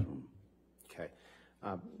bathroom. Okay.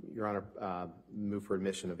 Your Honor, move for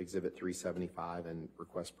admission of Exhibit 375 and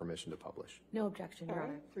request permission to publish. No objection, All Your right,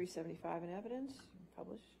 Honor. 375 in evidence,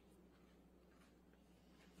 publish.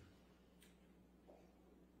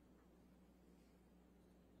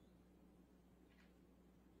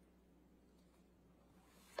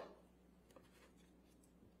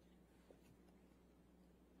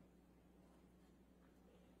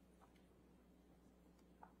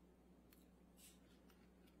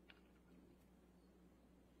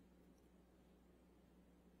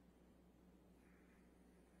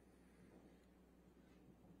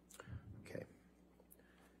 Okay.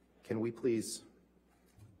 Can we please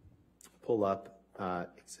pull up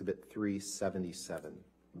Exhibit 377,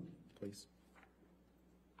 please?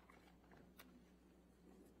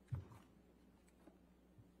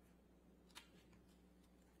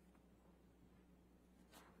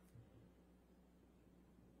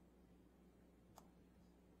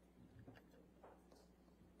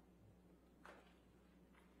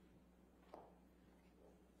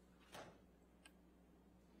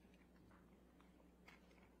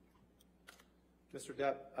 Mr.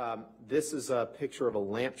 Depp, this is a picture of a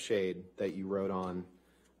lampshade that you wrote on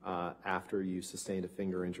after you sustained a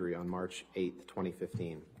finger injury on March 8th,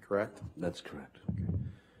 2015, correct? That's correct.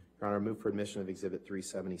 Your Honor, move for admission of Exhibit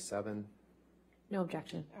 377. No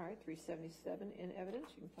objection. All right, 377 in evidence,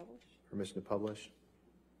 you can publish. Permission to publish.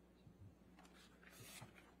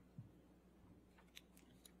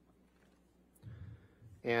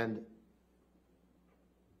 And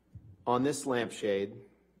on this lampshade,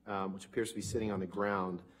 which appears to be sitting on the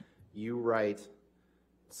ground, you write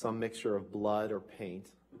some mixture of blood or paint.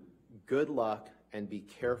 Good luck and be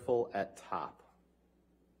careful at top.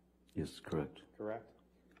 Yes, correct. Correct?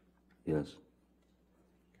 Yes.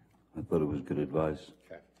 I thought it was good advice.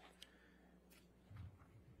 Okay.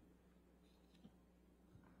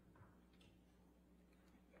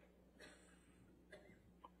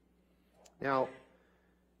 Now,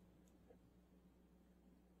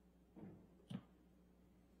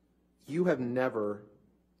 you have never,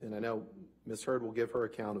 and I know Ms. Heard will give her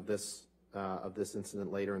account of this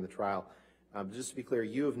incident later in the trial. Just to be clear,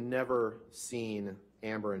 you have never seen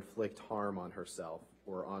Amber inflict harm on herself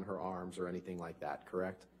or on her arms or anything like that,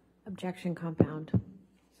 correct? Objection compound.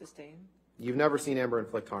 Sustain. You've never seen Amber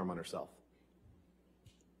inflict harm on herself.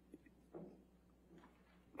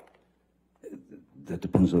 That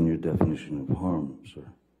depends on your definition of harm, sir.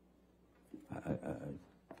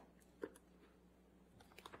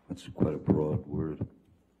 That's quite a broad word.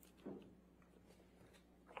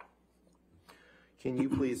 Can you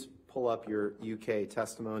please pull up your UK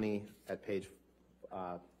testimony at page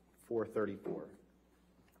 434?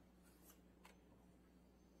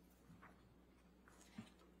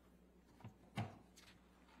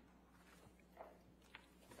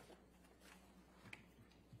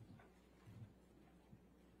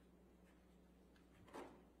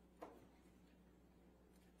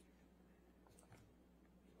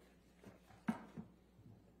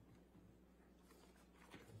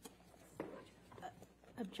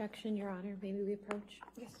 Objection, Your Honor. May we approach?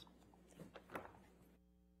 Yes.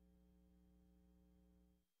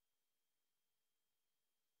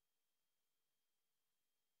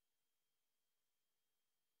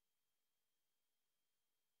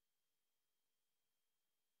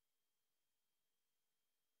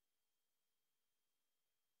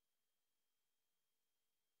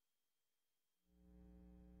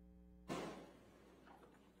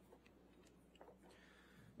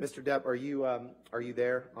 Mr. Depp, are you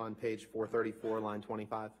there on page 434, line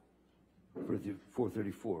 25?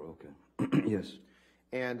 434, okay. Yes.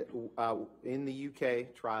 And in the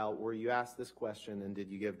UK trial, were you asked this question and did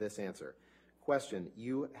you give this answer? Question,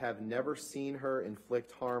 you have never seen her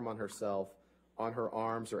inflict harm on herself, on her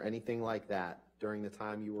arms, or anything like that during the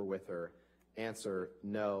time you were with her? Answer,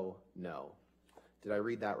 no, no. Did I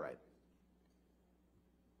read that right?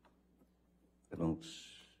 I don't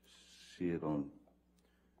see it on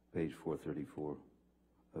page 434.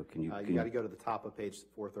 Can you? You got to go to the top of page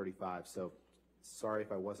 435. So sorry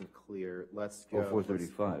if I wasn't clear. Let's go. Oh,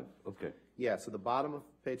 435. Okay. Yeah, so the bottom of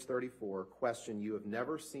page 34, question, you have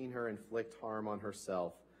never seen her inflict harm on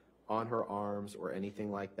herself, on her arms, or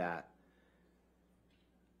anything like that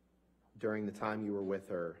during the time you were with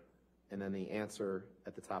her. And then the answer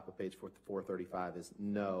at the top of page 435 is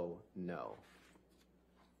no, no.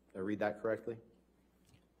 Did I read that correctly?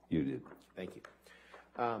 You did. Thank you.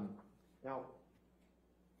 Now,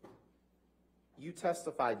 you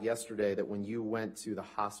testified yesterday that when you went to the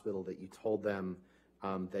hospital that you told them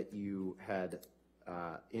that you had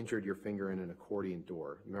injured your finger in an accordion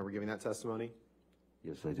door. You remember giving that testimony?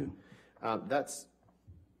 Yes, I do. That's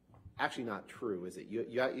actually not true, is it?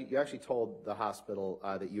 You actually told the hospital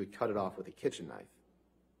that you had cut it off with a kitchen knife.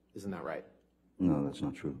 Isn't that right? No, that's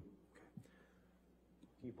not true.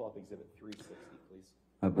 Can you pull up Exhibit 360, please?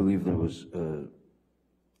 I believe there was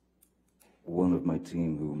one of my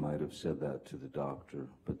team who might have said that to the doctor,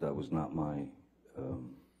 but that was not my,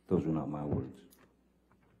 those were not my words.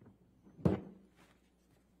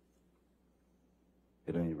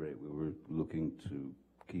 At any rate, we were looking to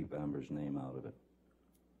keep Amber's name out of it.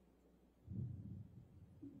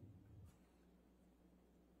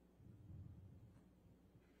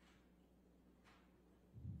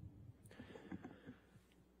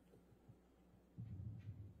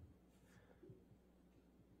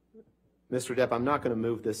 Mr. Depp, I'm not going to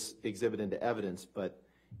move this exhibit into evidence, but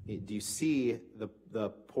do you see the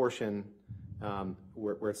portion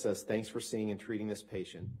where it says, thanks for seeing and treating this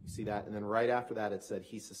patient? You see that? And then right after that, it said,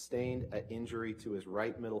 he sustained an injury to his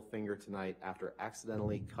right middle finger tonight after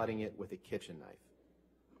accidentally cutting it with a kitchen knife.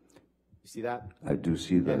 You see that? I do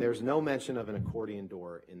see that. And there's no mention of an accordion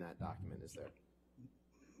door in that document, is there?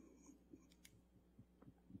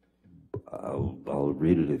 I'll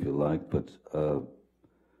read it if you like, but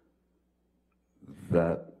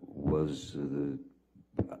that was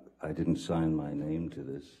I didn't sign my name to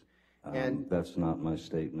this. And that's not my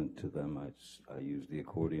statement to them. I used the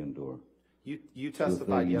accordion door. You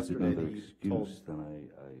testified yesterday that you told. Then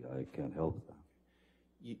I can't help that.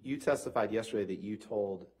 You testified yesterday that you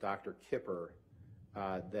told Dr. Kipper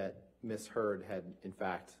that Ms. Hurd had, in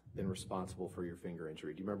fact, been responsible for your finger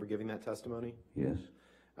injury. Do you remember giving that testimony? Yes.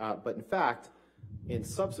 But in fact, in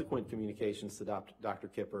subsequent communications to Dr.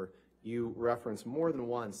 Kipper, you referenced more than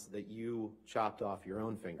once that you chopped off your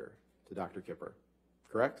own finger to Dr. Kipper,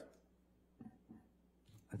 correct?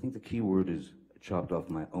 I think the key word is chopped off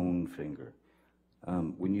my own finger.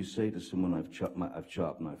 When you say to someone, I've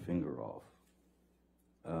chopped my finger off,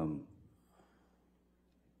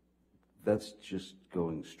 that's just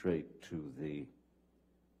going straight to the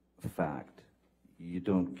fact. You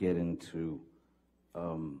don't get into,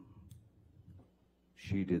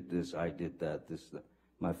 she did this, I did that, this, that.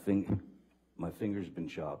 My finger's been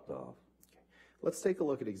chopped off. Okay. Let's take a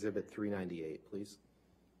look at Exhibit 398, please.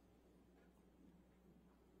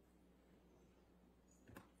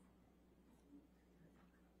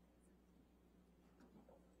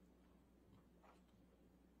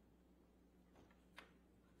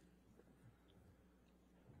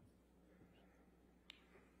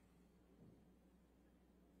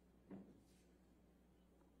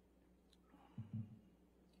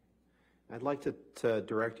 I'd like to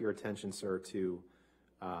direct your attention, sir, to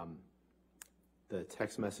the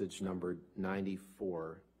text message number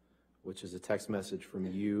 94, which is a text message from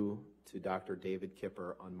you to Dr. David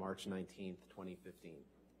Kipper on March 19th, 2015. Do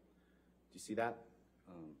you see that?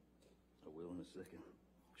 I will in a second.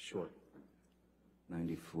 Sure.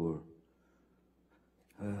 94.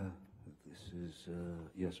 This is,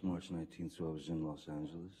 yes, March 19th, so I was in Los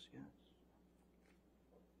Angeles, yes.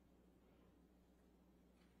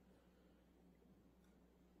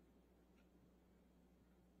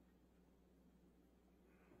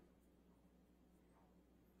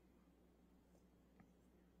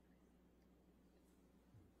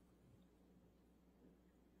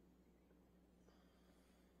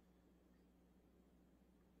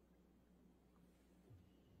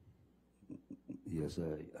 Yes,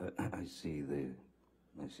 I see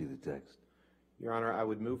the text. Your Honor, I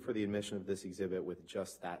would move for the admission of this exhibit with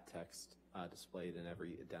just that text displayed and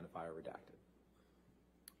every identifier redacted.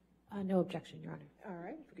 No objection, Your Honor. All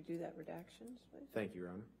right, if we could do that, redactions, please. Thank you, Your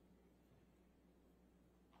Honor.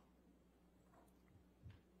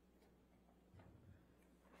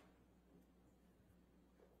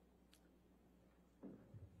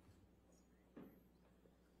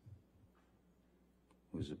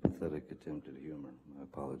 It was a pathetic attempt at humor. My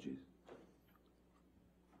apologies.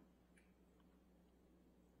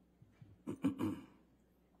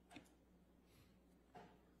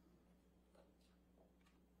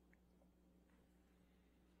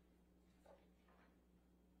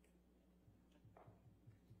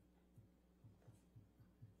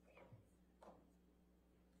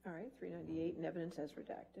 All right, 398, and evidence as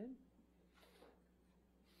redacted.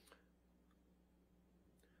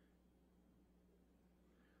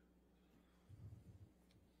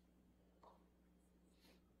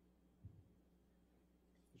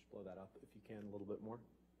 Just blow that up if you can a little bit more.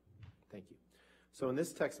 Thank you. So in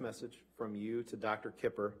this text message from you to Dr.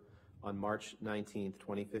 Kipper on March 19th,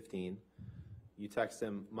 2015, you text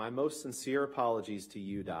him, "My most sincere apologies to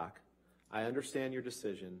you, Doc. I understand your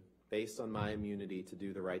decision based on my immunity to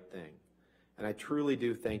do the right thing, and I truly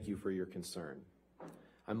do thank you for your concern.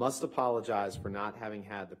 I must apologize for not having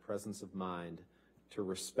had the presence of mind to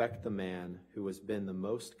respect the man who has been the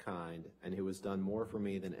most kind and who has done more for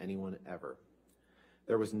me than anyone ever.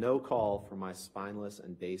 There was no call for my spineless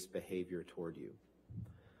and base behavior toward you.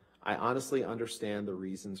 I honestly understand the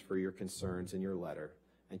reasons for your concerns in your letter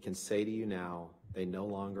and can say to you now they no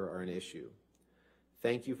longer are an issue.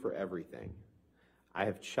 Thank you for everything. I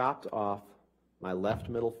have chopped off my left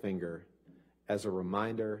middle finger as a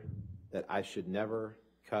reminder that I should never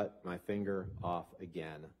cut my finger off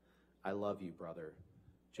again. I love you, brother,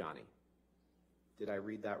 Johnny." Did I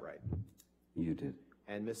read that right? You did.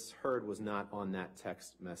 And Ms. Hurd was not on that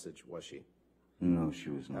text message, was she? No,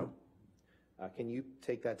 she was not. Can you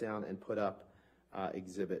take that down and put up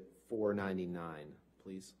Exhibit 499,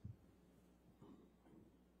 please?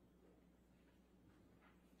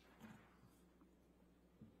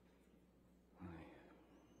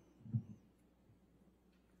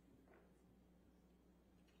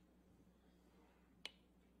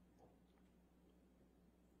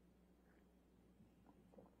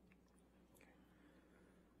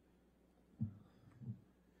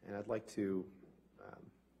 And I'd like to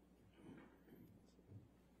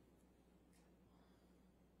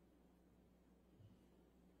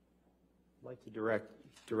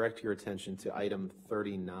direct your attention to item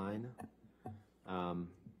 39, the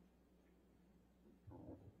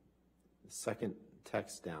second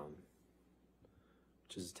text down,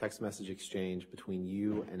 which is a text message exchange between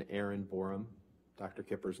you and Erin Borum, Dr.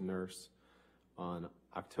 Kipper's nurse, on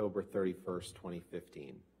October 31st, 2015.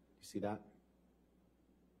 You see that?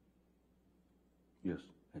 Yes,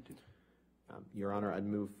 I did. Your Honor, I'd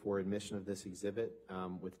move for admission of this exhibit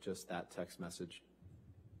with just that text message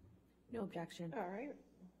No objection. All right,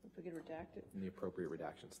 if we could redact it. and the appropriate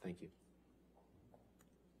redactions. Thank you.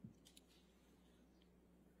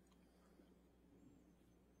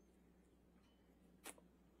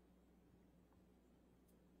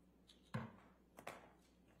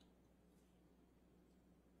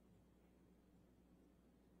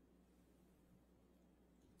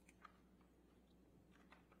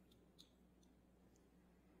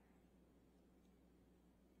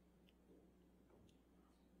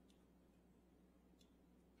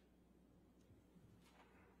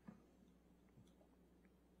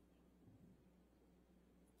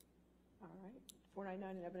 All right,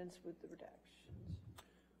 499, and evidence with the redactions.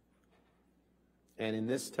 And in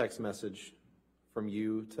this text message from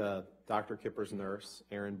you to Dr. Kipper's nurse,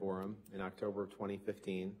 Erin Borum, in October of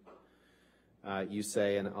 2015, you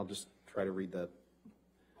say, and I'll just try to read the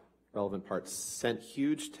relevant parts, "Sent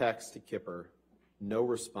huge text to Kipper, no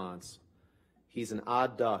response. He's an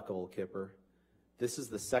odd duck, old Kipper. This is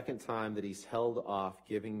the second time that he's held off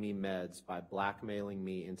giving me meds by blackmailing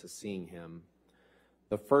me into seeing him.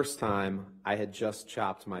 The first time, I had just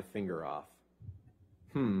chopped my finger off.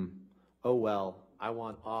 Oh well, I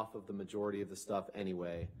want off of the majority of the stuff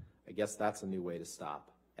anyway. I guess that's a new way to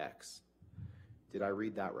stop. X." Did I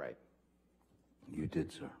read that right? You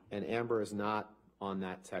did, sir. And Amber is not on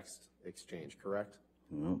that text exchange, correct?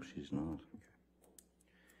 Nope, she's not.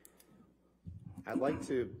 I'd like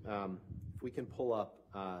to, if we can pull up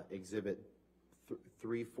Exhibit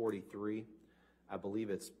 343. I believe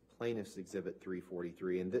it's Plaintiff's Exhibit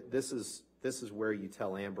 343, and this is where you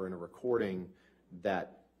tell Amber in a recording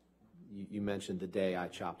that you mentioned the day I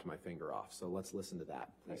chopped my finger off. So let's listen to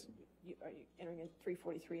that, please. Are you entering in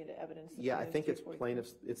 343 into evidence? Yeah, I think it's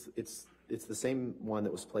Plaintiff's. It's the same one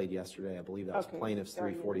that was played yesterday. I believe that was Okay, Plaintiff's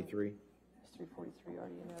sorry, 343. 343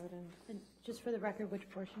 already in evidence. And just for the record, which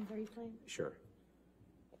portions are you playing? Sure.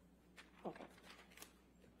 Okay.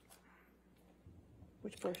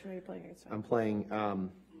 Which portion are you playing against? I'm playing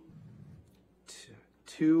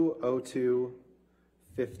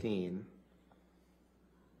 2:02:15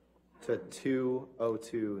 to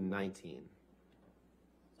 2:02:19. Is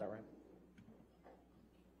that right?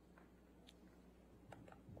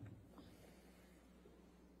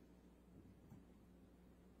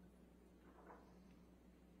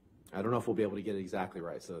 I don't know if we'll be able to get it exactly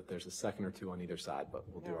right, so there's a second or two on either side, but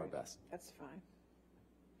we'll do All our right. best. That's fine.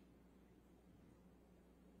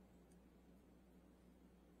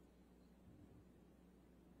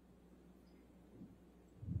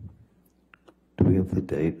 Do we have the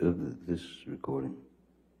date of this recording?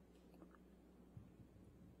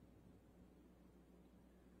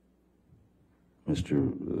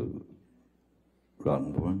 Mr.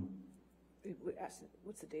 Rottenborn?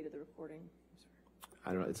 What's the date of the recording? I'm sorry.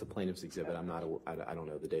 I don't know, it's a plaintiff's exhibit. I don't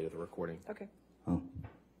know the date of the recording. Okay. Oh,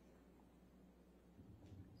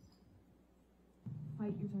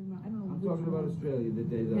 Fight you're talking about, I don't know. I'm talking about Australia, the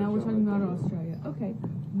day that. Now I we're shot talking my about finger. Australia. Okay.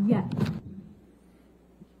 Yes.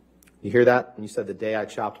 You hear that? You said the day I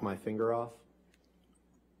chopped my finger off?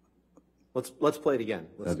 Let's play it again.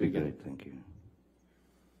 Let's that'd do be it again. great, thank you.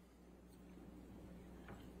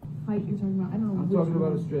 Fight you're talking about, I don't know. I'm talking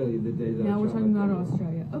about Australia, the day that. Now I we're shot talking my about finger.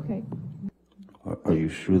 Australia. Okay. Are you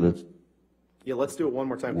sure that's Yeah, let's do it one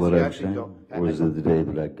more time. 'Cause what you I'm actually saying? don't. Or is it the day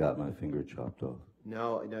that I got my finger chopped off?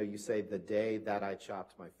 No, you say the day that I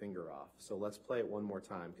chopped my finger off. So let's play it one more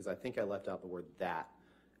time, because I think I left out the word that.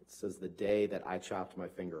 It says the day that I chopped my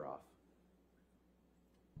finger off.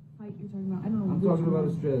 Fight you're talking about, I don't know. I'm talking about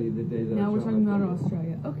Australia, the day that. Now I we're shot talking my about finger.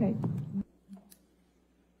 Australia. Okay.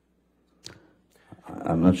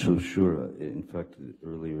 I'm not so sure. In fact,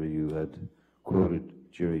 earlier you had quoted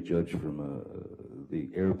Jerry Judge from the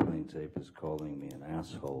airplane tape as calling me an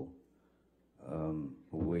asshole.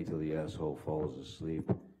 Wait till the asshole falls asleep.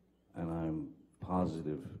 And I'm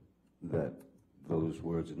positive that those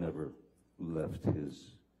words never left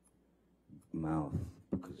his mouth,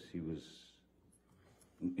 because he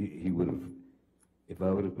would have, if I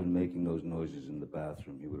would have been making those noises in the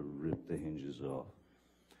bathroom, he would have ripped the hinges off.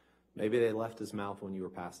 Maybe they left his mouth when you were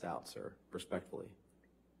passed out, sir, respectfully.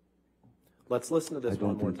 Let's listen to this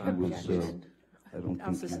one more time. I don't think I'll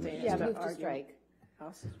he sustain was, it. Yeah, to move to argue. strike.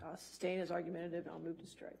 I'll sustain as argumentative, and I'll move to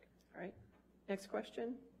strike. All right? Next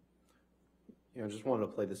question? I just wanted to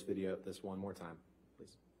play this one more time,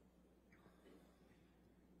 please.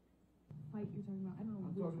 Fight you're talking about, I don't know.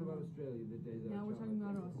 I'm talking about Australia, the day that. I Now we're shot my talking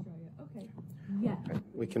about finger. Australia. Okay. Yes.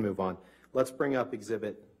 We can move on. Let's bring up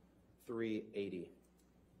Exhibit 380,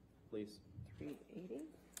 please. 380?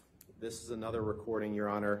 This is another recording, Your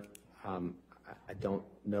Honor. I don't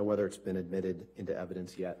know whether it's been admitted into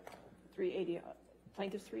evidence yet. 380,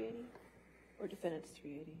 plaintiff's 380 or defendant's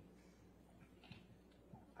 380?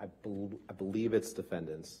 I believe it's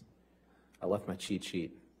defendants. I left my cheat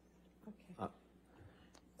sheet. Okay.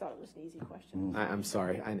 Thought it was an easy question. I'm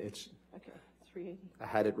sorry. Okay, 380. I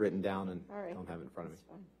had it written down and All right. don't have it in front of me. That's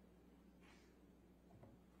fine.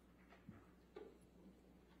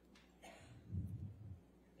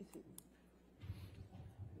 Is it-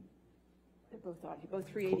 They're both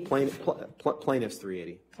 380. Plaintiff's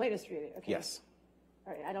 380. Plaintiff's 380, okay. Yes.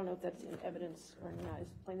 All right, I don't know if that's in evidence or not. Is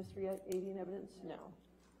plaintiff's 380 in evidence? No.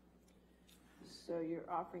 So you're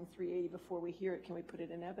offering 380 before we hear it. Can we put it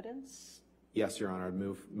in evidence? Yes, Your Honor. I'd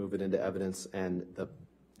move it into evidence, and the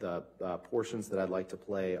portions that I'd like to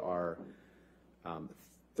play are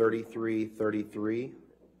 3333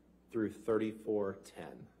 through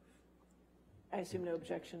 3410. I assume no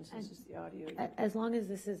objections. This is the audio. As long as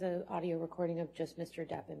this is an audio recording of just Mr.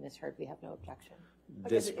 Depp and Ms. Heard, we have no objection.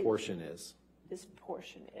 This but portion is. This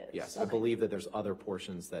portion is. Yes, I Okay. believe that there's other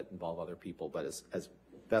portions that involve other people, but as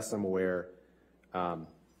best I'm aware, well,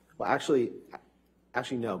 actually,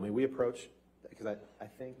 no. May we approach? Because I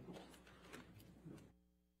think.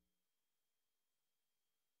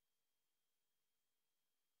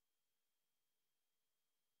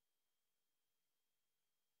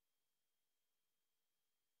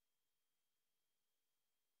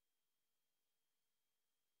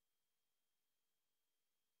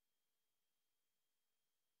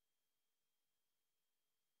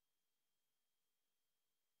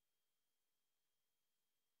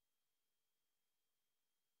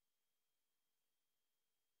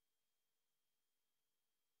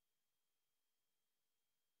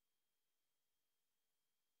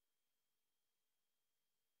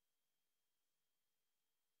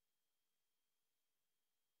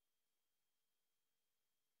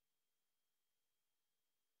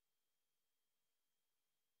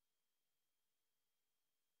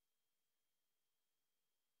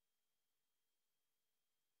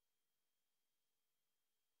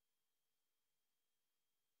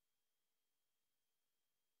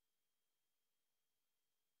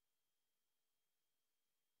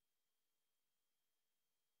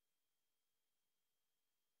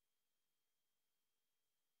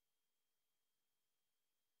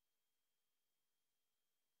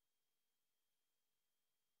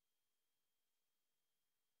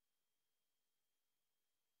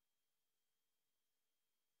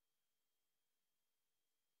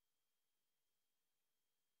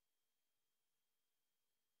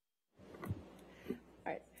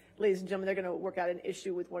 ladies and gentlemen, they're going to work out an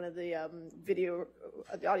issue with one of the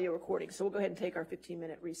the audio recordings. So we'll go ahead and take our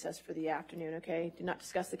 15-minute recess for the afternoon, okay? Do not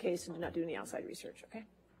discuss the case and do not do any outside research, okay?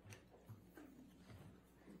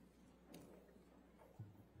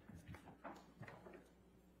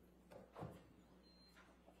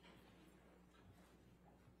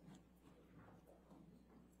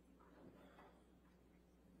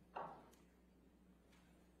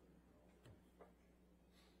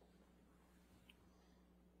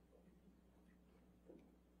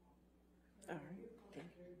 All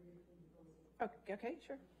right. Okay,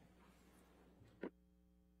 sure.